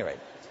at any rate,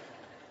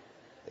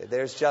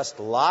 there's just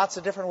lots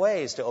of different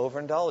ways to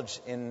overindulge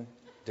in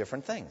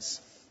different things.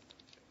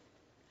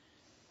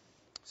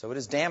 So it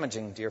is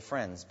damaging, dear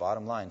friends,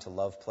 bottom line, to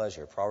love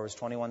pleasure. Proverbs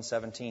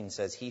 21:17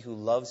 says, he who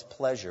loves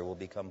pleasure will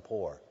become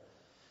poor.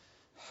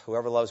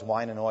 Whoever loves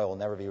wine and oil will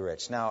never be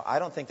rich. Now, I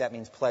don't think that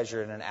means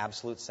pleasure in an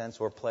absolute sense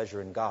or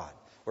pleasure in God.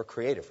 We're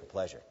created for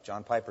pleasure.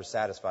 John Piper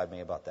satisfied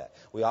me about that.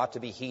 We ought to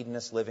be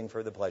hedonists living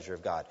for the pleasure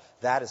of God.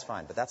 That is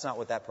fine, but that's not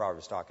what that proverb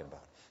is talking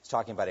about. It's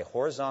talking about a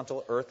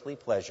horizontal, earthly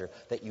pleasure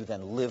that you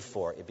then live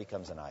for. It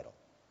becomes an idol.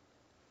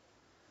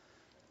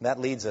 That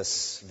leads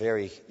us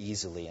very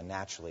easily and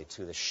naturally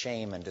to the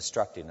shame and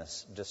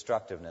destructiveness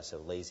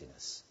of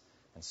laziness.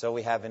 And so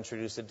we have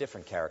introduced a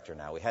different character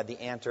now. We had the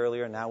ant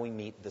earlier, now we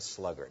meet the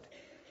sluggard.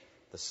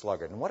 the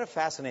sluggard. And what a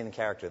fascinating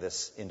character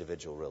this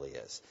individual really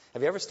is.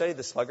 Have you ever studied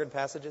the sluggard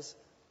passages?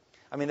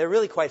 I mean, they're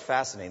really quite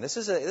fascinating. This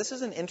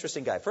is an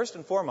interesting guy. First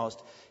and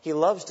foremost, he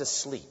loves to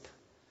sleep.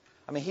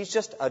 I mean, he's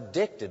just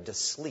addicted to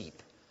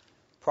sleep.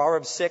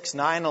 Proverbs 6,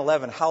 9,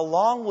 11. How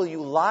long will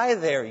you lie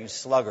there, you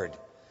sluggard?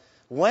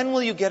 When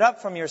will you get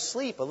up from your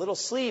sleep? A little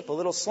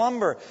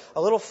slumber,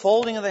 a little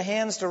folding of the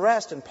hands to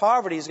rest, and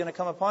poverty is going to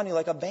come upon you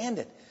like a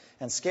bandit,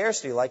 and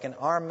scarcity like an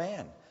armed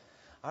man.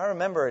 I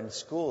remember in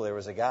school there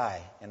was a guy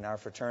in our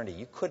fraternity.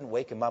 You couldn't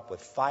wake him up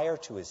with fire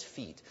to his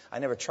feet. I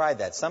never tried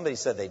that. Somebody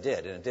said they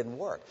did, and it didn't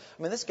work.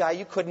 I mean, this guy,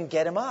 you couldn't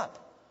get him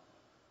up.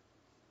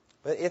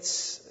 But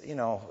it's,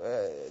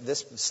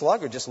 this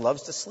sluggard just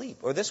loves to sleep.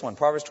 Or this one,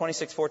 Proverbs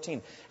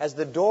 26:14. As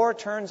the door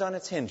turns on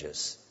its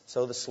hinges,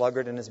 so the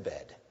sluggard in his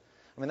bed.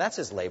 I mean, that's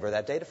his labor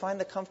that day, to find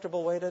the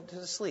comfortable way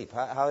to sleep,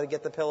 how to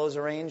get the pillows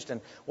arranged,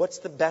 and what's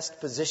the best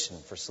position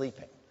for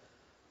sleeping.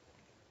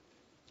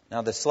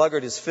 Now, the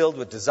sluggard is filled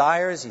with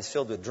desires, he's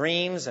filled with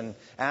dreams and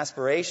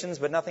aspirations,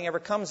 but nothing ever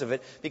comes of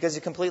it because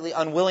he's completely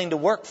unwilling to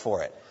work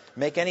for it,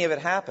 make any of it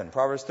happen.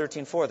 Proverbs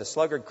 13:4, the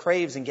sluggard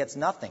craves and gets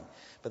nothing,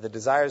 but the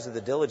desires of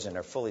the diligent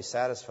are fully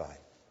satisfied.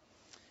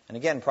 And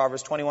again,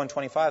 Proverbs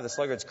 21:25, the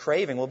sluggard's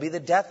craving will be the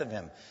death of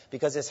him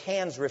because his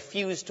hands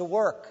refuse to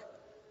work.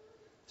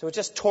 So it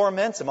just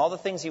torments him, all the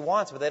things he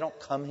wants, but they don't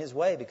come his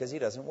way because he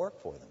doesn't work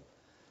for them.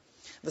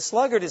 The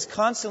sluggard is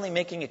constantly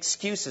making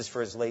excuses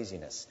for his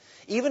laziness,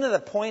 even at a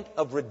point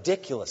of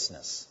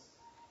ridiculousness.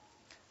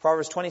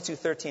 Proverbs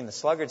 22:13, the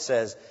sluggard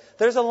says,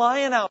 there's a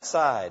lion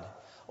outside,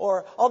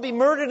 or I'll be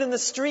murdered in the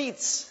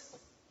streets.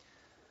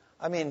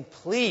 I mean,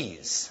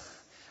 please.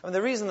 I mean,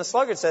 the reason the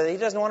sluggard says he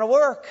doesn't want to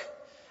work.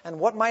 And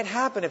what might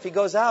happen if he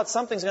goes out?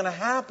 Something's going to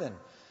happen.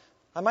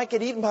 I might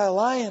get eaten by a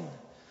lion.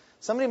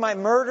 Somebody might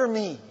murder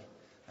me.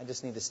 I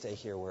just need to stay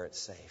here where it's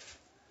safe.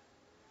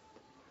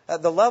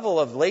 The level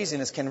of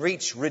laziness can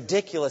reach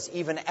ridiculous,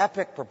 even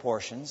epic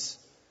proportions.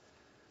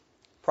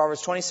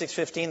 Proverbs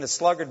 26:15, the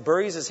sluggard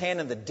buries his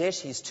hand in the dish.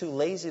 He's too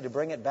lazy to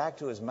bring it back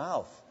to his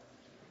mouth.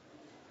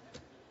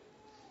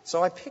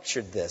 So I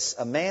pictured this,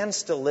 a man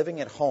still living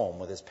at home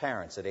with his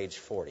parents at age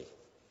 40.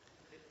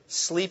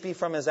 Sleepy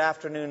from his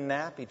afternoon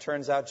nap, he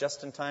turns out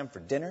just in time for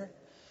dinner,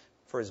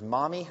 for his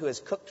mommy who has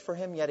cooked for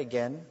him yet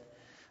again,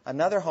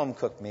 another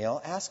home-cooked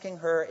meal, asking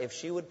her if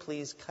she would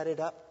please cut it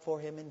up for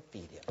him and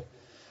feed him.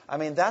 I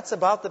mean, that's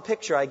about the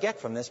picture I get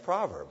from this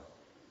proverb.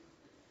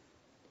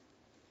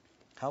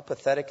 How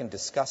pathetic and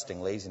disgusting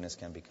laziness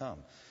can become.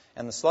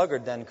 And the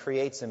sluggard then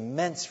creates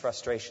immense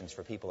frustrations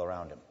for people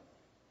around him.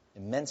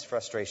 Immense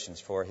frustrations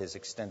for his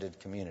extended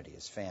community,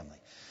 his family.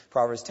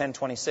 Proverbs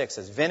 10:26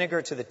 says,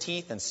 vinegar to the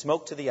teeth and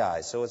smoke to the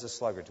eyes, so is a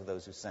sluggard to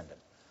those who send him.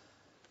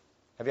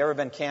 Have you ever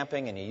been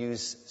camping and you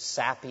use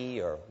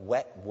sappy or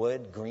wet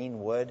wood,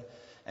 green wood,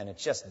 and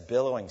it's just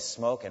billowing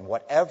smoke, and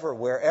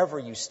wherever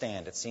you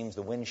stand, it seems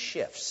the wind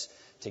shifts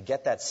to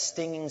get that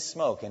stinging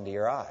smoke into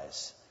your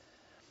eyes?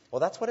 Well,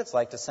 that's what it's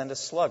like to send a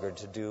sluggard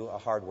to do a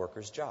hard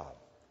worker's job.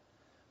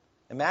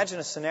 Imagine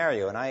a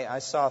scenario, and I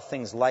saw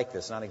things like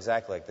this, not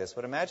exactly like this,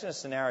 but imagine a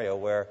scenario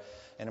where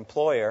an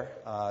employer,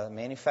 a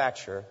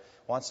manufacturer,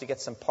 wants to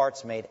get some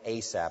parts made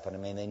ASAP,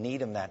 and they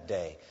need them that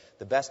day.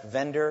 The best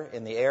vendor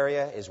in the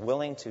area is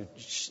willing to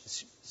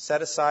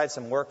set aside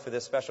some work for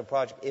this special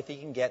project if he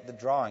can get the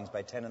drawings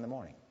by 10 in the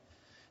morning.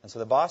 And so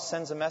the boss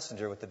sends a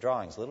messenger with the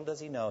drawings. Little does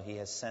he know he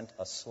has sent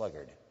a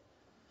sluggard.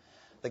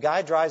 The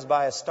guy drives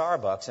by a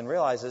Starbucks and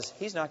realizes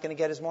he's not going to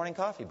get his morning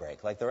coffee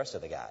break like the rest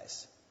of the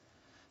guys.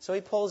 So he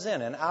pulls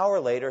in. An hour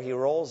later, he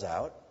rolls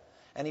out,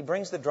 and he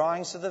brings the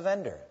drawings to the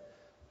vendor.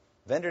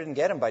 Vendor didn't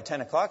get him by 10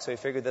 o'clock, so he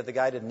figured that the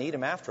guy didn't need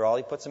him after all.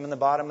 He puts him in the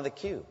bottom of the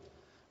queue.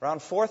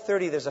 Around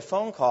 4:30, there's a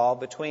phone call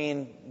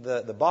between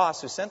the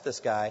boss who sent this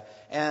guy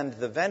and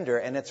the vendor,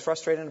 and it's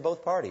frustrating to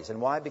both parties.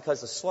 And why?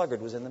 Because the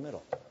sluggard was in the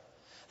middle.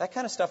 That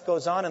kind of stuff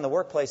goes on in the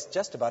workplace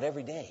just about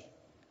every day.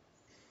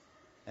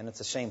 And it's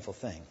a shameful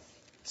thing.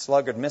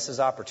 Sluggard misses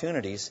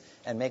opportunities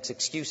and makes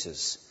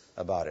excuses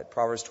about it.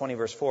 Proverbs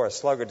 20:4, a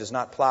sluggard does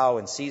not plow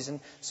in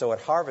season, so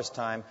at harvest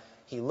time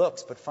he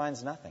looks but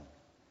finds nothing.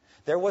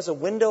 There was a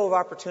window of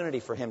opportunity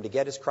for him to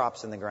get his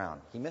crops in the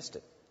ground. He missed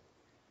it.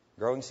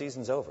 Growing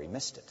season's over. He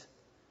missed it.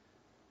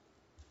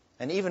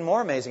 And even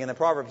more amazing in the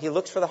proverb, he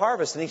looks for the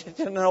harvest and he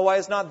didn't know why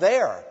it's not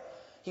there.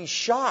 He's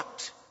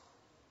shocked.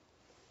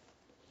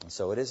 And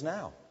so it is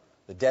now.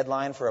 The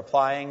deadline for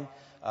applying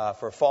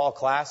for fall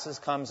classes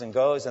comes and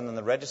goes, and then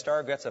the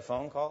registrar gets a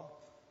phone call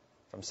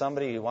from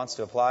somebody who wants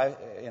to apply,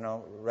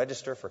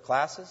 register for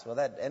classes. Well,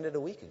 that ended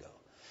a week ago.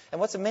 And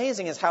what's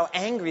amazing is how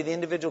angry the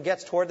individual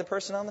gets toward the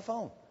person on the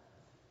phone.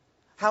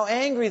 How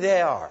angry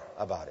they are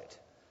about it.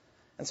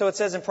 And so it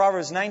says in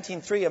Proverbs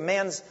 19:3, a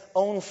man's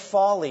own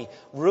folly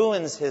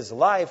ruins his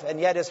life, and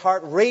yet his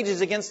heart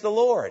rages against the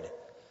Lord.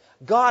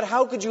 God,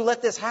 how could you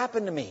let this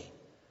happen to me?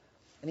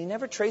 And he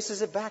never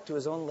traces it back to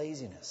his own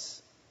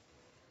laziness.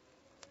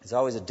 He's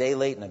always a day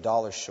late and a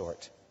dollar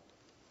short.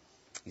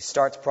 He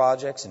starts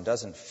projects and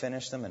doesn't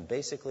finish them, and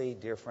basically,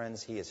 dear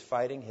friends, he is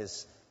fighting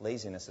his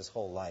laziness his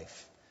whole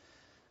life.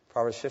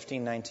 Proverbs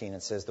 15:19,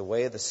 it says, the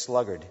way of the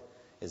sluggard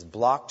is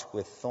blocked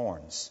with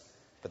thorns,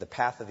 but the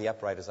path of the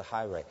upright is a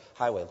highway.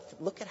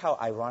 Look at how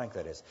ironic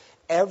that is.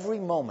 Every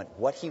moment,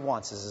 what he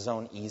wants is his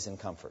own ease and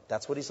comfort.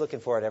 That's what he's looking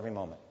for at every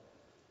moment.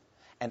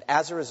 And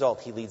as a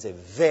result, he leads a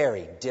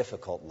very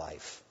difficult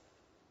life.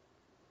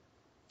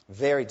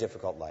 Very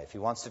difficult life. He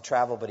wants to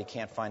travel, but he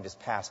can't find his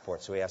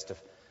passport, so he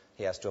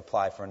has to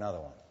apply for another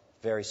one.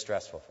 Very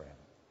stressful for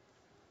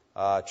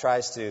him.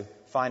 Tries to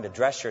find a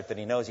dress shirt that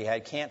he knows he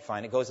can't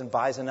find it, goes and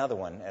buys another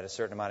one at a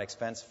certain amount of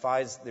expense,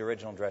 finds the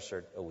original dress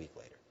shirt a week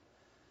later.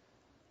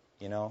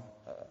 You know,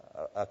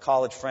 a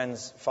college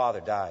friend's father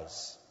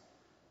dies.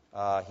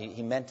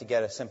 He meant to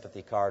get a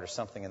sympathy card or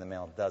something in the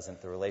mail,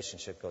 doesn't. The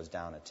relationship goes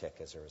down a tick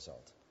as a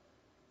result.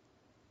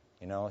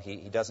 You know,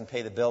 he doesn't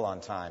pay the bill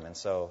on time, and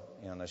so,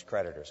 there's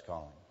creditors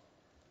calling.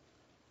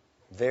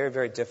 Very,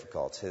 very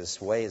difficult. His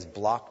way is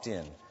blocked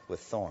in with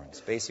thorns.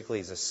 Basically,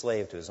 he's a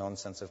slave to his own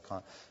sense of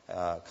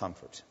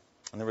comfort.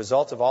 And the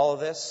result of all of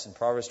this, in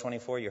Proverbs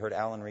 24, you heard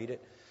Alan read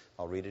it.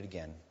 I'll read it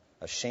again.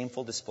 A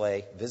shameful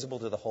display, visible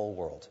to the whole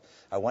world.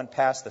 I went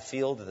past the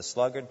field to the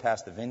sluggard,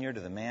 past the vineyard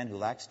to the man who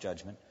lacks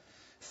judgment.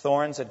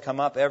 Thorns had come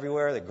up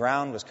everywhere. The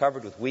ground was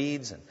covered with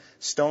weeds, and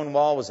stone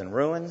wall was in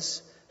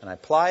ruins. And I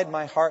applied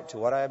my heart to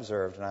what I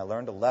observed, and I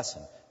learned a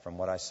lesson from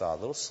what I saw. A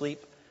little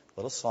sleep, a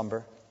little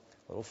slumber,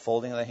 a little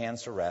folding of the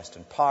hands to rest,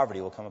 and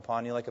poverty will come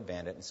upon you like a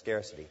bandit, and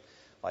scarcity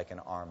like an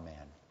armed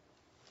man.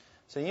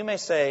 So you may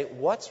say,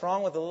 what's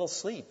wrong with a little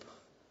sleep?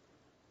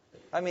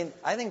 I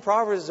think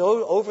Proverbs is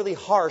overly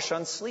harsh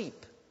on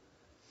sleep.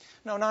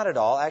 No, not at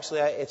all. Actually,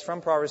 it's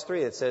from Proverbs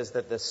 3 that says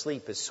that the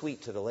sleep is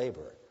sweet to the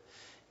laborer.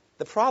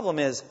 The problem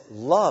is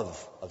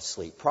love of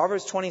sleep.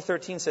 Proverbs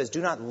 20:13 says,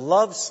 do not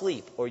love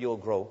sleep or you'll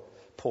grow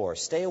poor.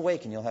 Stay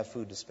awake and you'll have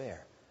food to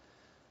spare.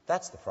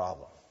 That's the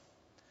problem.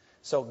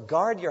 So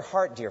guard your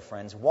heart, dear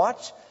friends.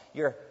 Watch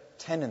your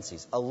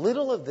tendencies. A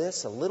little of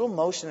this, a little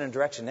motion and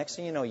direction. Next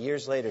thing you know,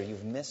 years later,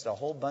 you've missed a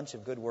whole bunch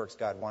of good works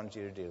God wanted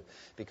you to do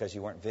because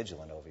you weren't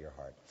vigilant over your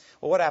heart.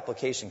 Well, what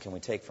application can we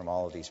take from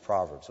all of these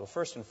Proverbs? Well,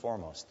 first and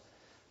foremost,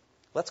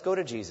 let's go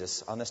to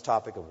Jesus on this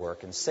topic of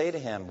work and say to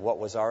him what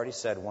was already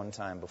said one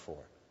time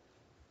before.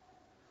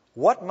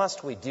 What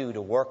must we do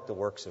to work the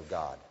works of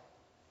God?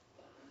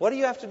 What do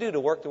you have to do to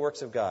work the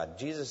works of God?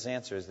 Jesus'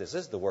 answer is this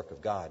is the work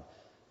of God.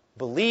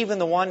 Believe in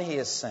the one he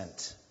has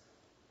sent.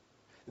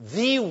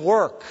 The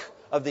work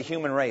of the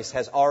human race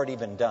has already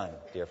been done,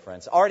 dear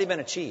friends, already been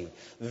achieved.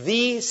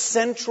 The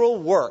central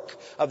work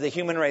of the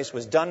human race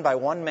was done by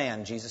one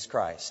man, Jesus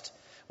Christ,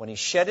 when he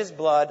shed his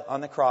blood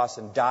on the cross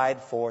and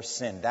died for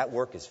sin. That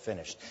work is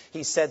finished.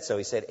 He said so.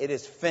 He said, it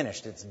is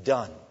finished. It's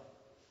done.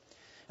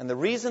 And the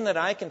reason that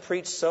I can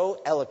preach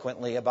so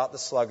eloquently about the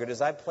sluggard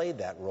is I played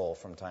that role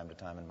from time to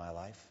time in my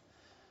life.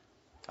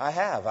 I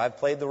have. I've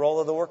played the role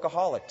of the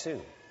workaholic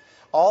too.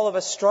 All of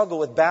us struggle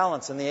with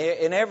balance in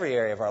every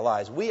area of our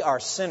lives. We are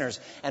sinners,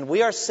 and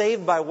we are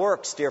saved by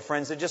works, dear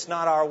friends. They're just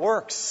not our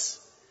works.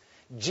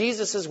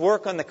 Jesus'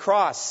 work on the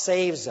cross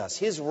saves us.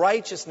 His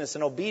righteousness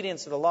and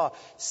obedience to the law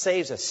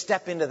saves us.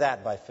 Step into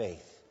that by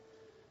faith.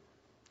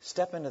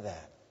 Step into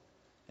that.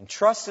 And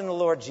trust in the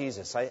Lord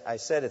Jesus. I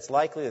said it's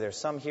likely there's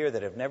some here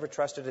that have never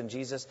trusted in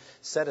Jesus.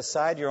 Set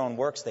aside your own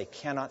works. They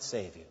cannot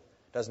save you.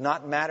 It does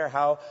not matter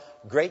how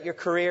great your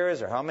career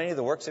is or how many of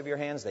the works of your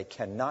hands, they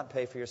cannot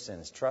pay for your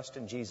sins. Trust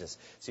in Jesus.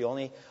 It's the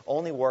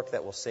only work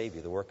that will save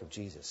you, the work of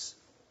Jesus.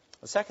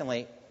 Well,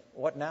 secondly,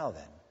 what now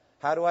then?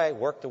 How do I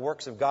work the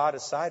works of God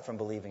aside from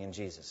believing in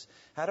Jesus?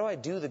 How do I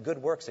do the good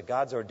works that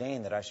God's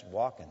ordained that I should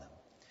walk in them?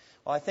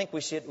 Well, I think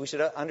we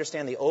should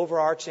understand the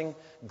overarching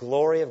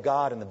glory of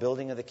God in the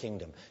building of the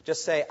kingdom.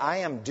 Just say, I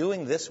am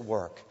doing this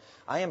work.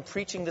 I am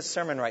preaching this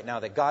sermon right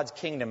now that God's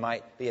kingdom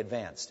might be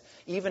advanced.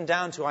 Even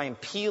down to I am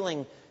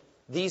peeling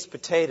these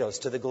potatoes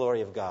to the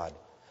glory of God.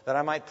 That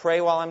I might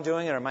pray while I'm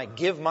doing it, or I might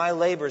give my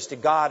labors to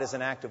God as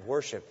an act of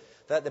worship.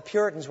 That the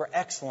Puritans were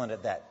excellent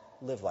at that.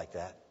 Live like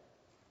that.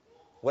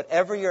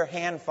 Whatever your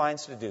hand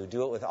finds to do,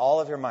 do it with all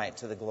of your might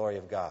to the glory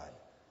of God.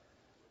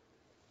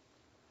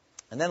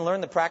 And then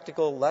learn the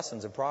practical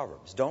lessons of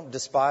Proverbs. Don't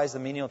despise the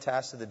menial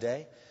tasks of the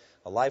day.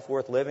 A life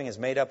worth living is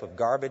made up of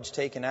garbage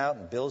taken out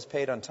and bills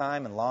paid on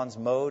time and lawns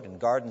mowed and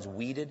gardens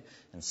weeded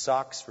and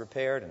socks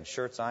repaired and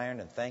shirts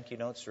ironed and thank you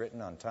notes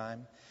written on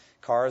time.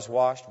 Cars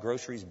washed,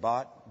 groceries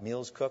bought,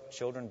 meals cooked,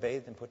 children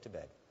bathed and put to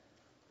bed.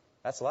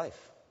 That's life.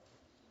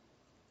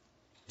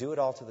 Do it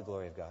all to the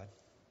glory of God.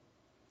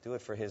 Do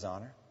it for His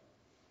honor.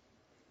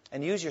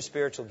 And use your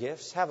spiritual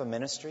gifts. Have a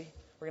ministry.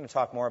 We're going to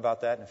talk more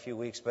about that in a few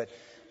weeks, but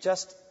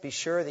just be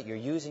sure that you're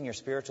using your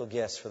spiritual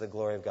gifts for the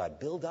glory of God.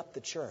 Build up the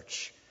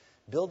church.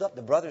 Build up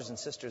the brothers and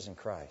sisters in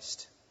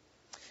Christ.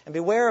 And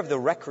beware of the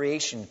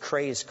recreation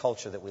crazed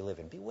culture that we live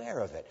in. Beware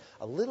of it.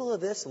 A little of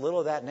this, a little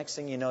of that, next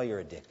thing you know, you're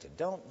addicted.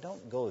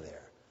 Don't go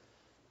there.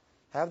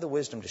 Have the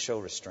wisdom to show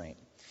restraint.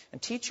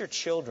 And teach your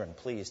children,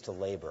 please, to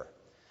labor.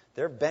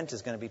 Their bent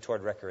is going to be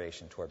toward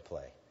recreation, toward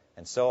play.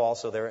 And so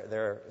also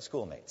their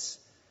schoolmates.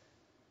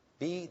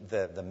 Be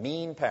the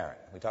mean parent.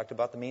 We talked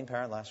about the mean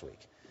parent last week.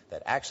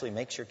 That actually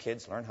makes your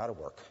kids learn how to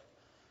work.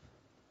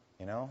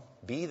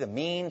 Be the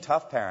mean,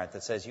 tough parent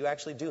that says you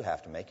actually do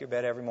have to make your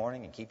bed every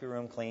morning and keep your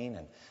room clean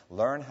and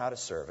learn how to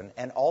serve.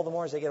 And all the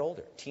more as they get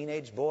older.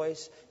 Teenage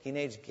boys,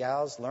 teenage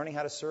gals, learning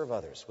how to serve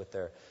others with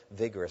their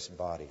vigorous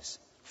bodies.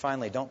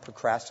 Finally, don't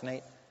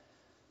procrastinate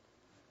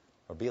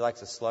or be like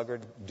the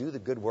sluggard. Do the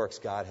good works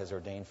God has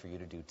ordained for you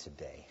to do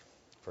today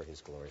for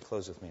His glory.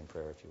 Close with me in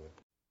prayer if you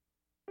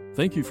would.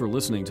 Thank you for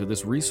listening to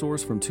this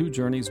resource from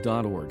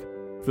twojourneys.org.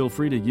 Feel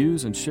free to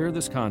use and share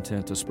this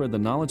content to spread the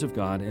knowledge of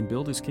God and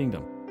build His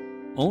kingdom.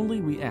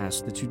 Only we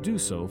ask that you do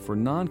so for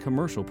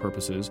non-commercial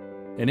purposes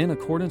and in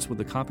accordance with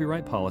the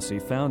copyright policy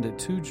found at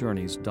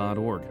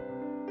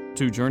twojourneys.org.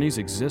 Two Journeys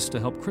exists to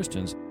help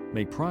Christians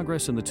make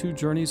progress in the two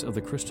journeys of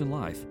the Christian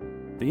life,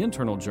 the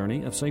internal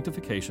journey of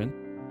sanctification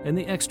and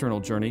the external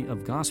journey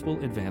of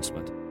gospel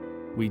advancement.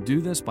 We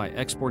do this by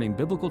exporting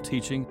biblical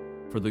teaching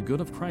for the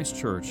good of Christ's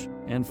church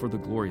and for the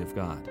glory of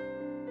God.